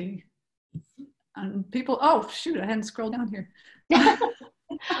see. People, oh shoot, I hadn't scrolled down here.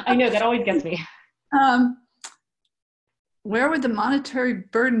 I know, that always gets me. Where would the monetary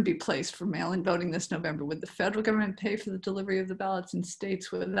burden be placed for mail-in voting this November? Would the federal government pay for the delivery of the ballots in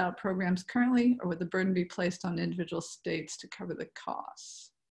states without programs currently, or would the burden be placed on individual states to cover the costs?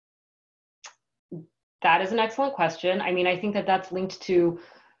 That is an excellent question. I mean, I think that that's linked to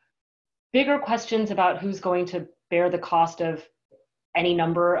bigger questions about who's going to bear the cost of any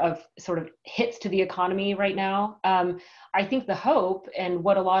number of sort of hits to the economy right now. I think the hope and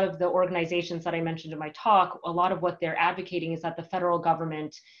what a lot of the organizations that I mentioned in my talk, a lot of what they're advocating is that the federal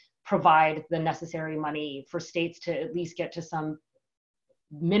government provide the necessary money for states to at least get to some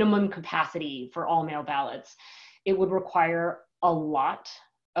minimum capacity for all mail ballots. It would require a lot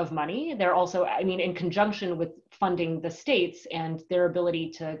of money. They're also, I mean, in conjunction with funding the states and their ability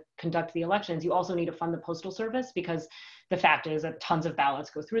to conduct the elections, you also need to fund the Postal Service, because the fact is that tons of ballots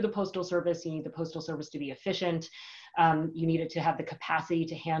go through the Postal Service. You need the Postal Service to be efficient. You need it to have the capacity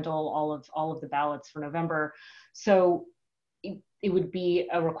to handle all of the ballots for November. So it would be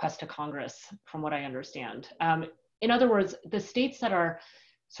a request to Congress, from what I understand. In other words, the states that are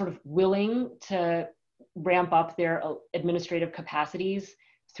sort of willing to ramp up their administrative capacities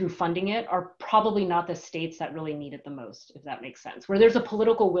through funding it are probably not the states that really need it the most, if that makes sense. Where there's a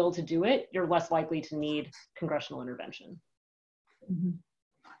political will to do it, you're less likely to need congressional intervention. Mm-hmm.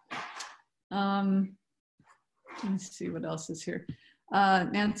 Let's see what else is here.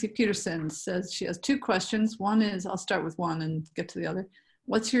 Nancy Peterson says she has 2 questions. One is, I'll start with one and get to the other.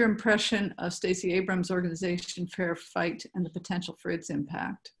 What's your impression of Stacey Abrams' organization Fair Fight and the potential for its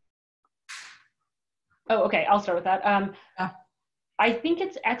impact? Oh, okay, I'll start with that. I think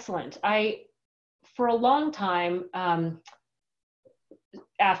it's excellent. For a long time,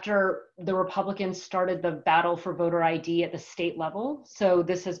 after the Republicans started the battle for voter ID at the state level, so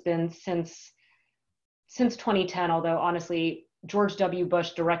this has been since 2010, although honestly, George W.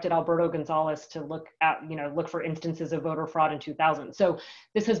 Bush directed Alberto Gonzales to look for instances of voter fraud in 2000. So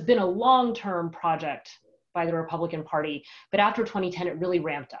this has been a long-term project by the Republican Party, but after 2010, it really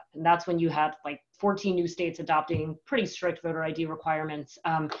ramped up. And that's when you had like 14 new states adopting pretty strict voter ID requirements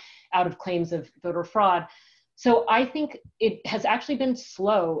out of claims of voter fraud. So I think it has actually been a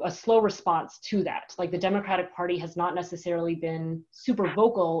slow response to that. Like the Democratic Party has not necessarily been super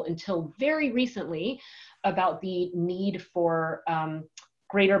vocal until very recently about the need for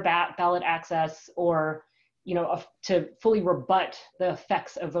greater ballot access or, to fully rebut the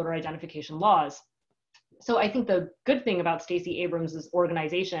effects of voter identification laws. So I think the good thing about Stacey Abrams'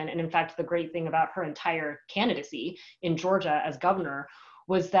 organization, and in fact, the great thing about her entire candidacy in Georgia as governor,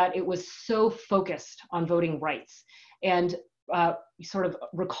 was that it was so focused on voting rights. And sort of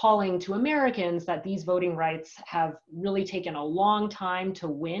recalling to Americans that these voting rights have really taken a long time to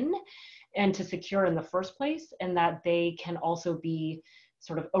win and to secure in the first place, and that they can also be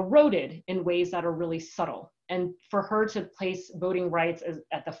sort of eroded in ways that are really subtle. And for her to place voting rights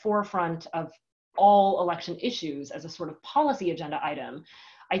at the forefront of all election issues as a sort of policy agenda item,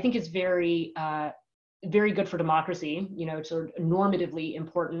 I think is very, very good for democracy, you know, sort of normatively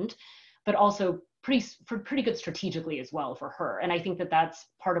important, but also pretty good strategically as well for her. And I think that that's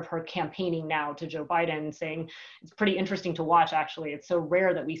part of her campaigning now to Joe Biden, saying, it's pretty interesting to watch, actually. It's so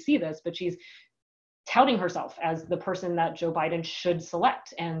rare that we see this, but she's touting herself as the person that Joe Biden should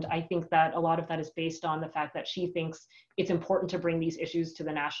select. And I think that a lot of that is based on the fact that she thinks it's important to bring these issues to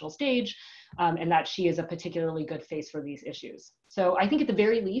the national stage, and that she is a particularly good face for these issues. So I think at the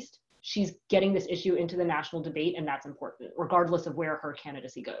very least, she's getting this issue into the national debate, and that's important, regardless of where her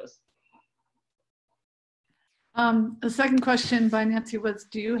candidacy goes. The second question by Nancy was,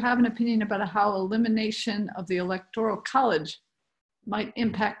 do you have an opinion about how elimination of the Electoral College might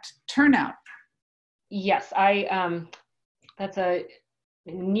impact turnout? Yes, that's a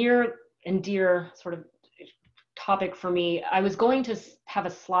near and dear sort of topic for me. I was going to have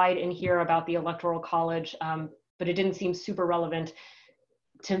a slide in here about the Electoral College, but it didn't seem super relevant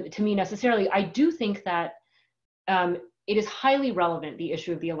to me necessarily. I do think that it is highly relevant, the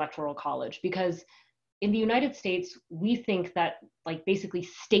issue of the Electoral College, because in the United States, we think that like basically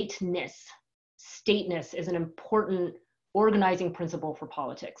stateness is an important organizing principle for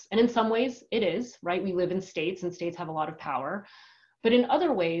politics. And in some ways it is, right? We live in states and states have a lot of power. But in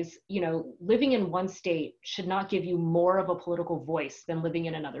other ways, you know, living in one state should not give you more of a political voice than living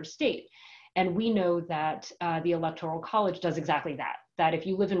in another state. And we know that the Electoral College does exactly that, that if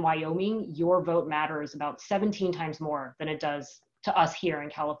you live in Wyoming, your vote matters about 17 times more than it does to us here in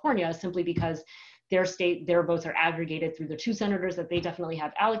California, simply because their votes are aggregated through the 2 senators that they definitely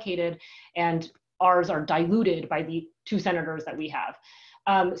have allocated, and ours are diluted by the 2 senators that we have.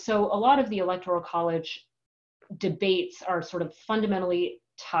 So a lot of the Electoral College debates are sort of fundamentally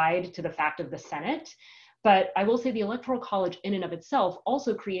tied to the fact of the Senate. But I will say the Electoral College in and of itself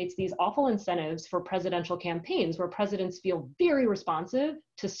also creates these awful incentives for presidential campaigns where presidents feel very responsive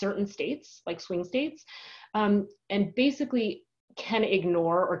to certain states, like swing states, and basically can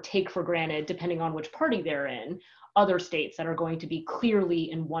ignore or take for granted, depending on which party they're in, other states that are going to be clearly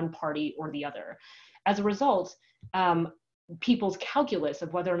in one party or the other. As a result, people's calculus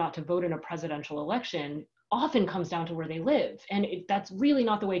of whether or not to vote in a presidential election often comes down to where they live. And that's really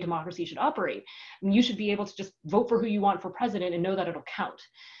not the way democracy should operate. I mean, you should be able to just vote for who you want for president and know that it'll count.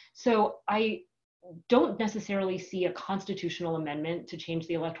 So I don't necessarily see a constitutional amendment to change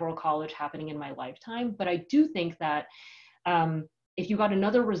the Electoral College happening in my lifetime, but I do think that if you got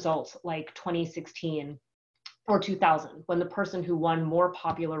another result like 2016 or 2000, when the person who won more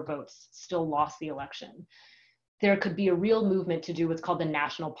popular votes still lost the election, there could be a real movement to do what's called the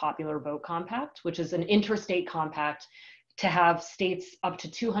National Popular Vote Compact, which is an interstate compact to have states up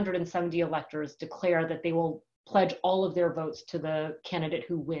to 270 electors declare that they will pledge all of their votes to the candidate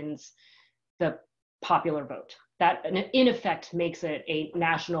who wins the popular vote. That in effect makes it a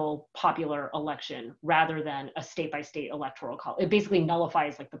national popular election rather than a state-by-state electoral college. It basically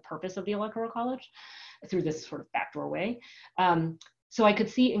nullifies like the purpose of the Electoral College through this sort of backdoor way. So I could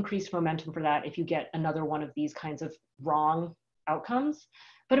see increased momentum for that if you get another one of these kinds of wrong outcomes.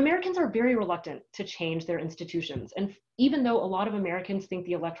 But Americans are very reluctant to change their institutions. And even though a lot of Americans think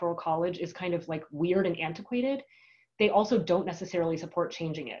the Electoral College is kind of like weird and antiquated, they also don't necessarily support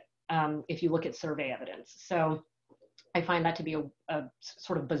changing it if you look at survey evidence. So I find that to be a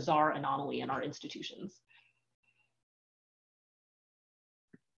sort of bizarre anomaly in our institutions.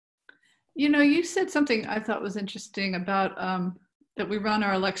 You know, you said something I thought was interesting about that we run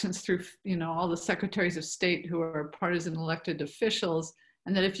our elections through, you know, all the secretaries of state who are partisan elected officials,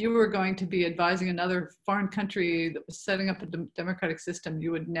 and that if you were going to be advising another foreign country that was setting up a democratic system,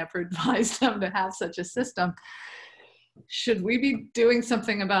 you would never advise them to have such a system. Should we be doing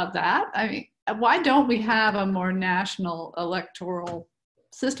something about that? I mean, why don't we have a more national electoral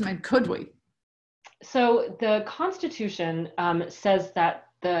system, and could we? So the Constitution says that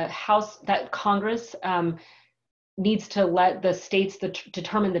Congress needs to let the states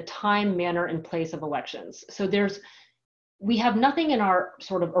determine the time, manner, and place of elections. So we have nothing in our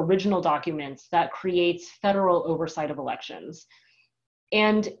sort of original documents that creates federal oversight of elections.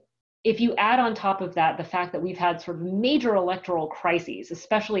 And if you add on top of that the fact that we've had sort of major electoral crises,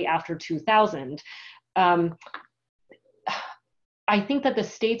 especially after 2000, I think that the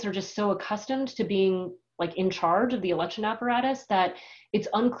states are just so accustomed to being like in charge of the election apparatus that it's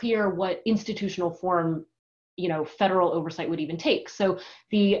unclear what institutional form federal oversight would even take. So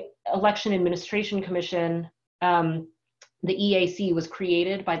the Election Administration Commission, the EAC, was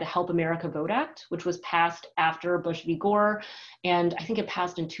created by the Help America Vote Act, which was passed after Bush v. Gore. And I think it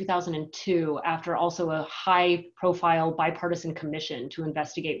passed in 2002 after also a high profile bipartisan commission to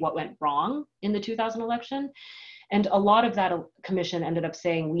investigate what went wrong in the 2000 election. And a lot of that commission ended up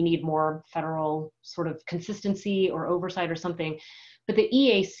saying we need more federal sort of consistency or oversight or something. But the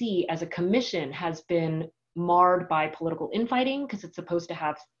EAC as a commission has been marred by political infighting because it's supposed to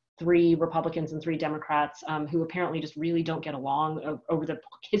have 3 Republicans and 3 Democrats who apparently just really don't get along over the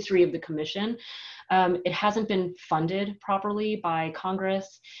history of the commission. It hasn't been funded properly by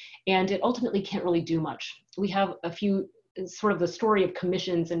Congress, and it ultimately can't really do much. We have a few, sort of the story of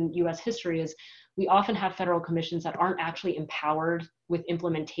commissions in US history is we often have federal commissions that aren't actually empowered with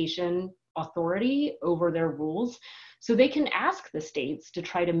implementation authority over their rules. So they can ask the states to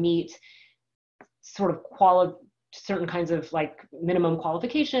try to meet sort of certain kinds of like minimum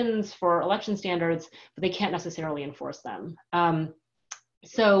qualifications for election standards, but they can't necessarily enforce them.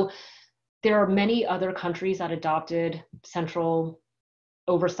 So there are many other countries that adopted central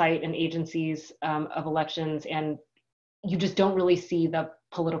oversight and agencies of elections, and you just don't really see the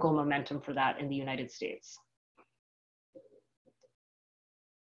political momentum for that in the United States.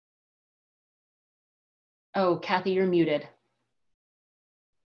 Oh, Kathy, you're muted.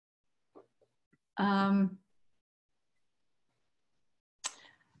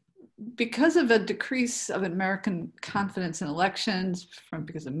 Because of a decrease of American confidence in elections,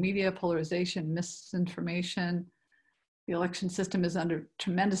 because of media polarization, misinformation, the election system is under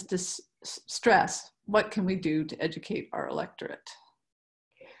tremendous stress. What can we do to educate our electorate?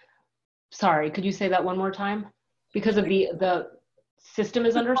 Sorry, could you say that one more time? Because of the system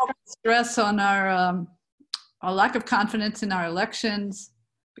is under stress on our lack of confidence in our elections,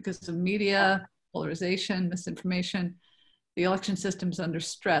 because of media polarization, misinformation. The election system is under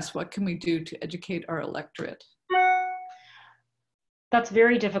stress. What can we do to educate our electorate? That's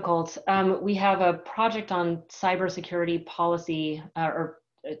very difficult. We have a project on cybersecurity policy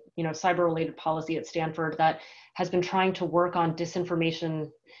cyber-related policy at Stanford that has been trying to work on disinformation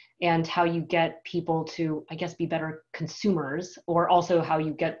and how you get people to, I guess, be better consumers, or also how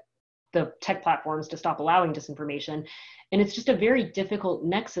you get the tech platforms to stop allowing disinformation. And it's just a very difficult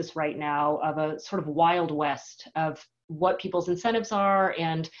nexus right now of a sort of wild west of what people's incentives are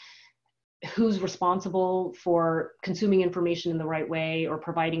and who's responsible for consuming information in the right way or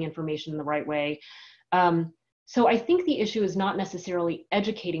providing information in the right way. So I think the issue is not necessarily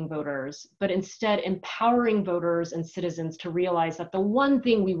educating voters, but instead empowering voters and citizens to realize that the one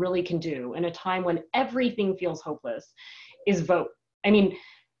thing we really can do in a time when everything feels hopeless is vote. I mean,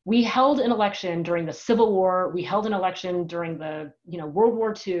 we held an election during the Civil War. We held an election during the World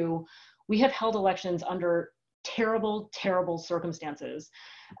War II. We have held elections under terrible, terrible circumstances.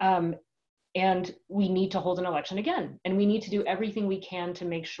 And we need to hold an election again. And we need to do everything we can to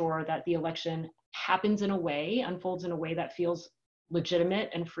make sure that the election happens in a way, unfolds in a way that feels legitimate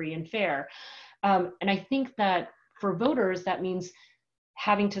and free and fair. And I think that for voters, that means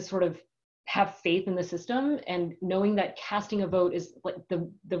having to sort of have faith in the system and knowing that casting a vote is like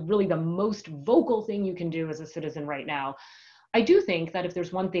really the most vocal thing you can do as a citizen right now. I do think that if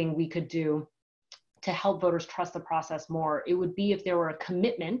there's one thing we could do to help voters trust the process more, it would be if there were a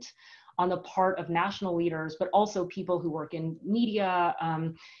commitment on the part of national leaders, but also people who work in media,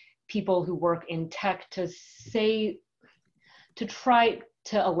 people who work in tech, to try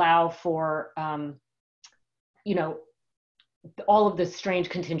to allow for, all of the strange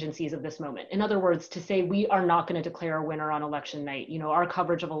contingencies of this moment. In other words, to say we are not going to declare a winner on election night. Our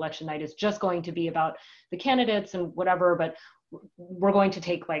coverage of election night is just going to be about the candidates and whatever, but we're going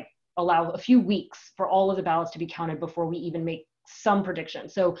to allow a few weeks for all of the ballots to be counted before we even make some prediction.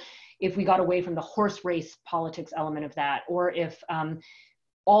 So if we got away from the horse race politics element of that, or if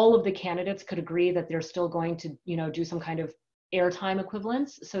all of the candidates could agree that they're still going to, do some kind of airtime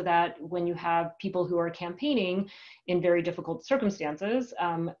equivalence, so that when you have people who are campaigning in very difficult circumstances,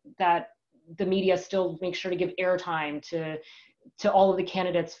 that the media still makes sure to give airtime to all of the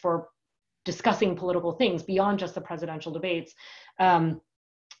candidates for discussing political things beyond just the presidential debates.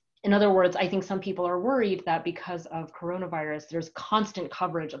 In other words, I think some people are worried that because of coronavirus, there's constant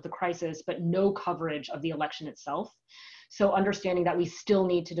coverage of the crisis, but no coverage of the election itself. So understanding that we still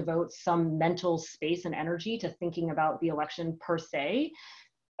need to devote some mental space and energy to thinking about the election per se,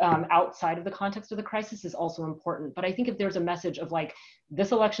 outside of the context of the crisis, is also important. But I think if there's a message of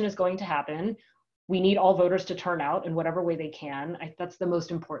this election is going to happen, we need all voters to turn out in whatever way they can, that's the most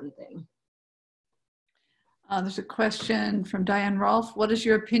important thing. There's a question from Diane Rolfe. What is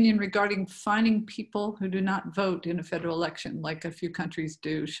your opinion regarding fining people who do not vote in a federal election, like a few countries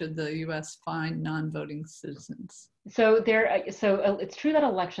do? Should the US fine non-voting citizens? So it's true that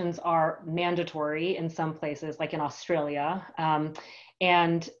elections are mandatory in some places, like in Australia.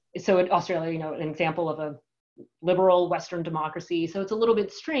 And so in Australia, you know, an example of a liberal Western democracy. So it's a little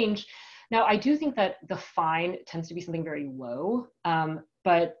bit strange. Now, I do think that the fine tends to be something very low,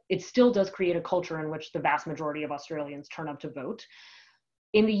 but it still does create a culture in which the vast majority of Australians turn up to vote.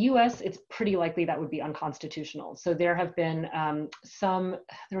 In the US, it's pretty likely that would be unconstitutional. So there have been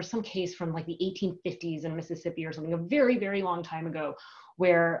there was some case from like the 1850s in Mississippi or something, a very, very long time ago,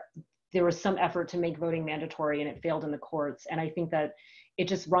 where there was some effort to make voting mandatory and it failed in the courts. And I think that it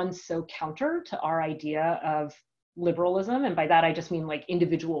just runs so counter to our idea of liberalism. And by that, I just mean like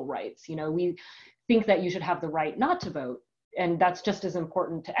individual rights. You know, we think that you should have the right not to vote. And that's just as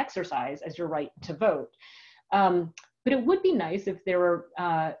important to exercise as your right to vote. But it would be nice if there were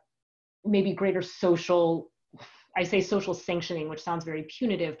maybe greater social, I say social sanctioning, which sounds very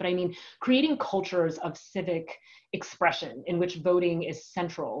punitive, but I mean creating cultures of civic expression in which voting is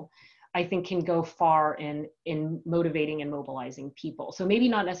central, I think can go far in motivating and mobilizing people. So maybe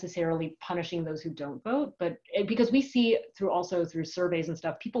not necessarily punishing those who don't vote, but because we see also through surveys and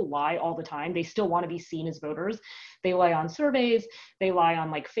stuff, people lie all the time. They still want to be seen as voters. They lie on surveys, they lie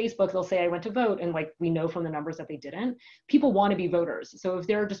on like Facebook, they'll say I went to vote, and like we know from the numbers that they didn't. People want to be voters. So if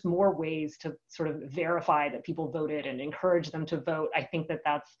there are just more ways to sort of verify that people voted and encourage them to vote, I think that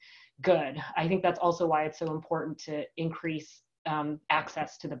that's good. I think that's also why it's so important to increase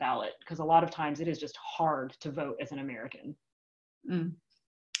access to the ballot, because a lot of times it is just hard to vote as an American.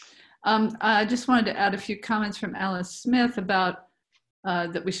 I just wanted to add a few comments from Alice Smith about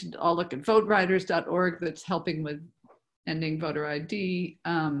that we should all look at voteriders.org, that's helping with ending voter ID,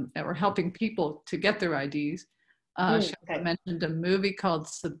 or helping people to get their IDs. She mentioned a movie called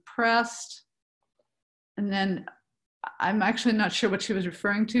Suppressed. And then I'm actually not sure what she was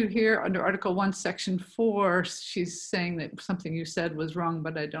referring to here. Under Article 1, Section 4, she's saying that something you said was wrong,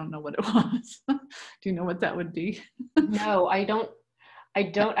 but I don't know what it was. Do you know what that would be? No, I don't.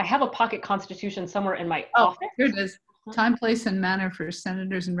 I have a pocket constitution somewhere in my office. Here it is. Time, place, and manner for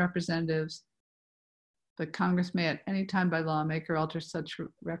senators and representatives. But Congress may at any time by law make or alter such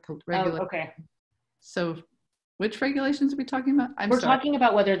regulations. Oh, okay. So which regulations are we talking about? We're talking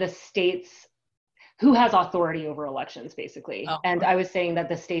about whether the states, who has authority over elections, basically. Oh, and I was saying that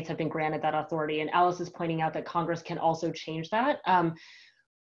the states have been granted that authority, and Alice is pointing out that Congress can also change that.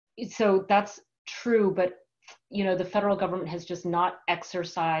 So that's true, but you know, the federal government has just not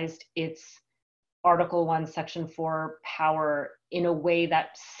exercised its Article 1, Section 4 power in a way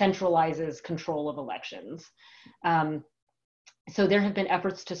that centralizes control of elections. So there have been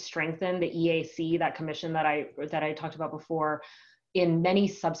efforts to strengthen the EAC, that commission that I talked about before, in many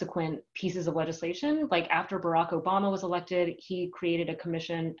subsequent pieces of legislation. Like after Barack Obama was elected, he created a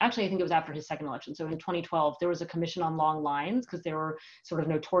commission. Actually, I think it was after his second election. So in 2012, there was a commission on long lines because there were sort of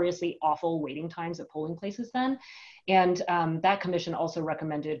notoriously awful waiting times at polling places then. And that commission also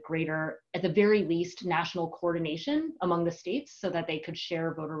recommended greater, at the very least, national coordination among the states so that they could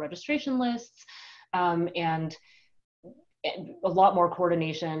share voter registration lists, and a lot more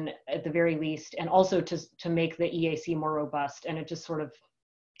coordination at the very least, and also to make the EAC more robust. And it just sort of,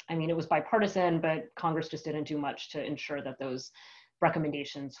 I mean, it was bipartisan, but Congress just didn't do much to ensure that those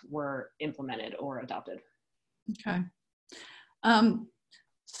recommendations were implemented or adopted. Okay.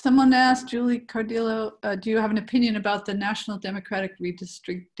 Someone asked, Julie Cardillo, do you have an opinion about the National Democratic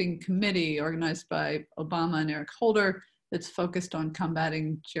Redistricting Committee organized by Obama and Eric Holder that's focused on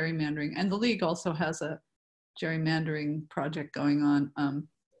combating gerrymandering? And the League also has a gerrymandering project going on.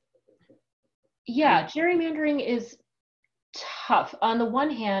 Yeah, gerrymandering is tough. On the one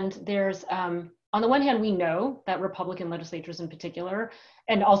hand, we know that Republican legislatures in particular,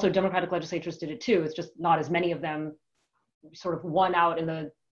 and also Democratic legislatures did it too, it's just not as many of them sort of won out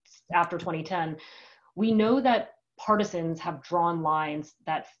after 2010. We know that partisans have drawn lines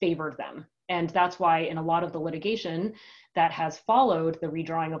that favored them. And that's why in a lot of the litigation that has followed the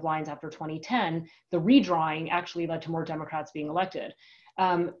redrawing of lines after 2010, the redrawing actually led to more Democrats being elected.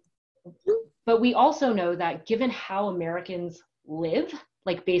 But we also know that given how Americans live,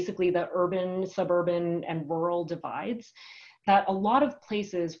 like basically the urban, suburban, and rural divides, that a lot of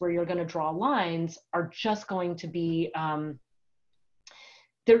places where you're going to draw lines are just going to be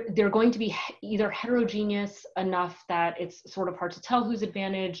they're going to be either heterogeneous enough that it's sort of hard to tell who's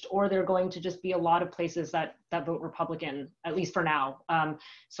advantaged, or they're going to just be a lot of places that vote Republican, at least for now,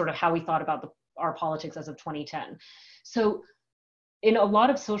 sort of how we thought about our politics as of 2010. So in a lot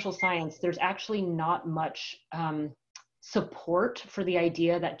of social science, there's actually not much support for the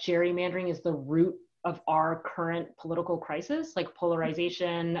idea that gerrymandering is the root of our current political crisis, like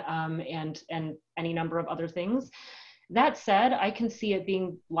polarization and any number of other things. That said, I can see it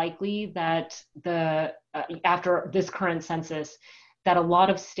being likely that after this current census, that a lot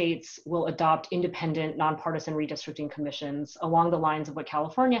of states will adopt independent, nonpartisan redistricting commissions along the lines of what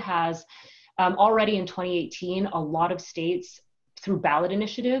California has. Already in 2018, a lot of states, through ballot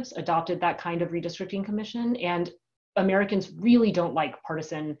initiatives, adopted that kind of redistricting commission, and Americans really don't like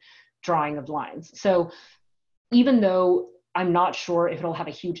partisan drawing of lines. So even though I'm not sure if it'll have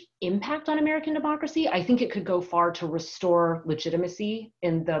a huge impact on American democracy, I think it could go far to restore legitimacy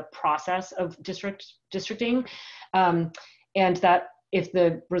in the process of districting. And that if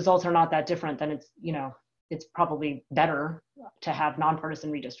the results are not that different, then it's, you know, it's probably better to have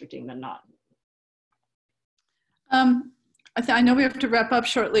nonpartisan redistricting than not. I know we have to wrap up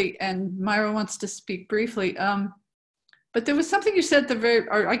shortly, and Myra wants to speak briefly. But there was something you said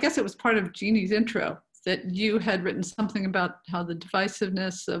or I guess it was part of Jeannie's intro, that you had written something about how the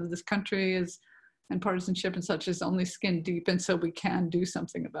divisiveness of this country is, and partisanship and such, is only skin deep, and so we can do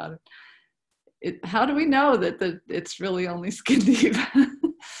something about it. How do we know that it's really only skin deep?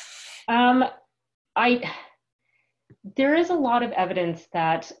 There is a lot of evidence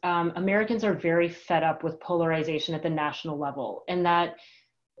that Americans are very fed up with polarization at the national level, and that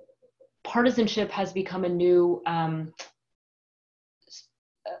partisanship has become a new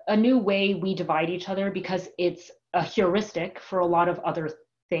way we divide each other because it's a heuristic for a lot of other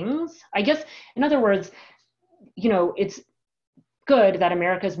things. I guess, in other words, you know, it's good that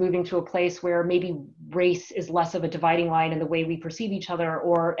America is moving to a place where maybe race is less of a dividing line in the way we perceive each other,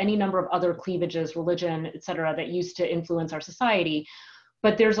 or any number of other cleavages, religion, et cetera, that used to influence our society.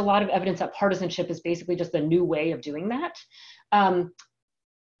 But there's a lot of evidence that partisanship is basically just a new way of doing that.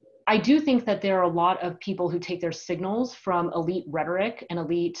 I do think that there are a lot of people who take their signals from elite rhetoric and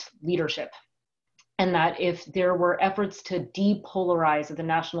elite leadership. And that if there were efforts to depolarize at the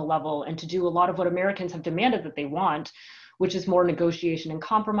national level and to do a lot of what Americans have demanded that they want, which is more negotiation and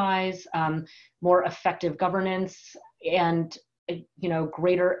compromise, more effective governance, and, you know,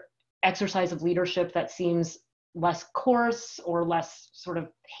 greater exercise of leadership that seems less coarse or less sort of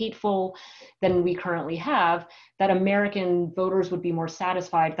hateful than we currently have, that American voters would be more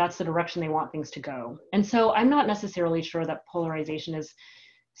satisfied. That's the direction they want things to go. And so I'm not necessarily sure that polarization is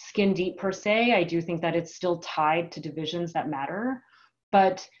skin deep per se. I do think that it's still tied to divisions that matter.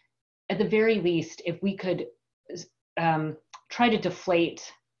 But at the very least, if we could try to deflate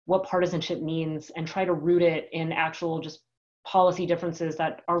what partisanship means and try to root it in actual just policy differences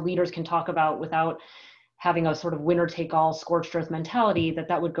that our leaders can talk about without having a sort of winner take all scorched earth mentality,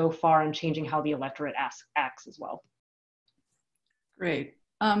 that would go far in changing how the electorate acts as well. Great.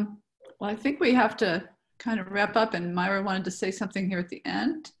 Well, I think we have to kind of wrap up, and Myra wanted to say something here at the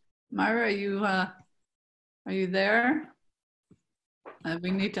end. Myra, are you there? We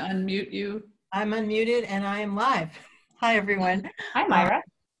need to unmute you. I'm unmuted and I am live. Hi, everyone. Hi, Myra.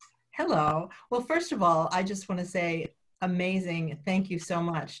 Hello. Well, first of all, I just want to say amazing. Thank you so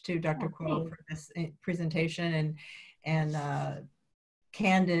much to Dr. Kuo for this presentation and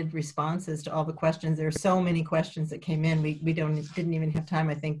candid responses to all the questions. There are so many questions that came in. We didn't even have time.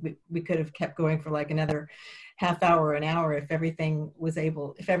 I think we could have kept going for like another half hour, an hour if everyone was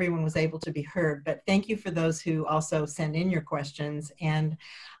able to be heard. But thank you for those who also send in your questions. And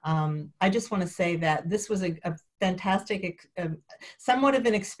I just want to say that this was a fantastic, somewhat of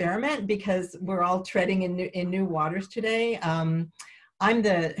an experiment, because we're all treading in new waters today.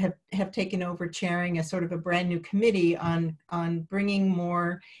 Have taken over chairing a sort of a brand new committee on bringing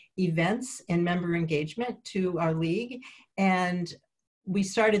more events and member engagement to our league. And we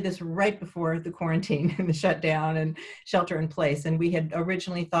started this right before the quarantine and the shutdown and shelter in place. And we had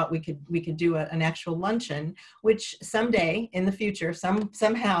originally thought we could do an actual luncheon, which someday in the future,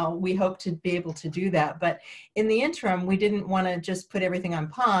 somehow we hope to be able to do that. But in the interim, we didn't want to just put everything on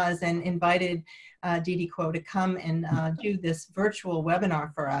pause, and invited Didi Kuo to come and do this virtual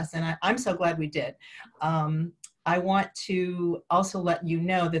webinar for us. And I'm so glad we did. I want to also let you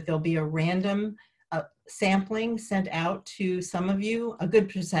know that there'll be a random sampling sent out to some of you. A good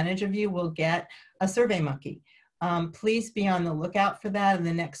percentage of you will get a Survey Monkey. Please be on the lookout for that in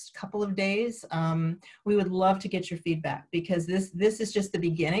the next couple of days. We would love to get your feedback, because this is just the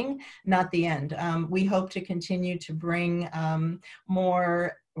beginning, not the end. We hope to continue to bring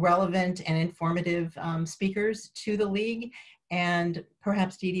more relevant and informative speakers to the league, and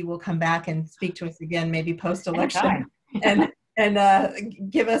perhaps Didi will come back and speak to us again, maybe post-election.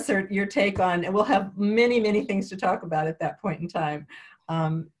 give us your take on, and we'll have many, many things to talk about at that point in time.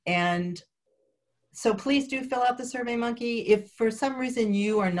 And so please do fill out the SurveyMonkey. If for some reason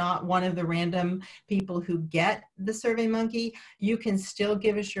you are not one of the random people who get the SurveyMonkey, you can still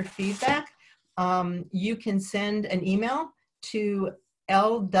give us your feedback. You can send an email to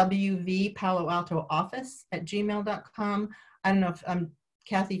lwvpaloaltooffice@gmail.com. I don't know if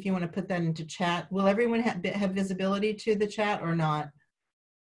Kathy, if you want to put that into chat. Will everyone have visibility to the chat or not?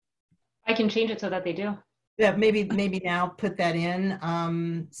 I can change it so that they do. Yeah, maybe now put that in.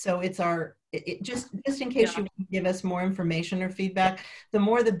 So it's just in case you want to give us more information or feedback, the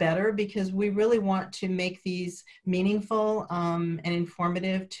more the better, because we really want to make these meaningful and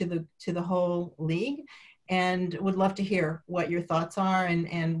informative to the whole league, and would love to hear what your thoughts are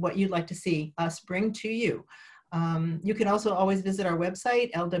and what you'd like to see us bring to you. You can also always visit our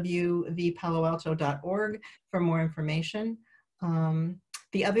website, lwvpaloalto.org, for more information.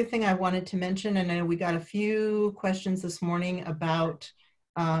 The other thing I wanted to mention, and I know we got a few questions this morning about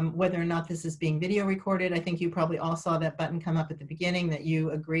whether or not this is being video recorded. I think you probably all saw that button come up at the beginning, that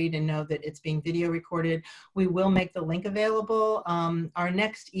you agreed and know that it's being video recorded. We will make the link available. Our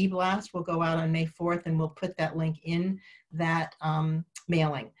next e-blast will go out on May 4th, and we'll put that link in that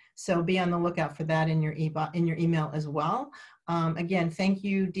mailing. So be on the lookout for that in your email as well. Again, thank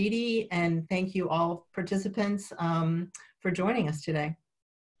you, Didi, and thank you all participants for joining us today.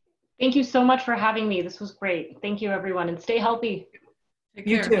 Thank you so much for having me. This was great. Thank you, everyone, and stay healthy. Take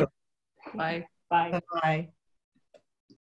care. You too. Bye. Bye. Bye-bye.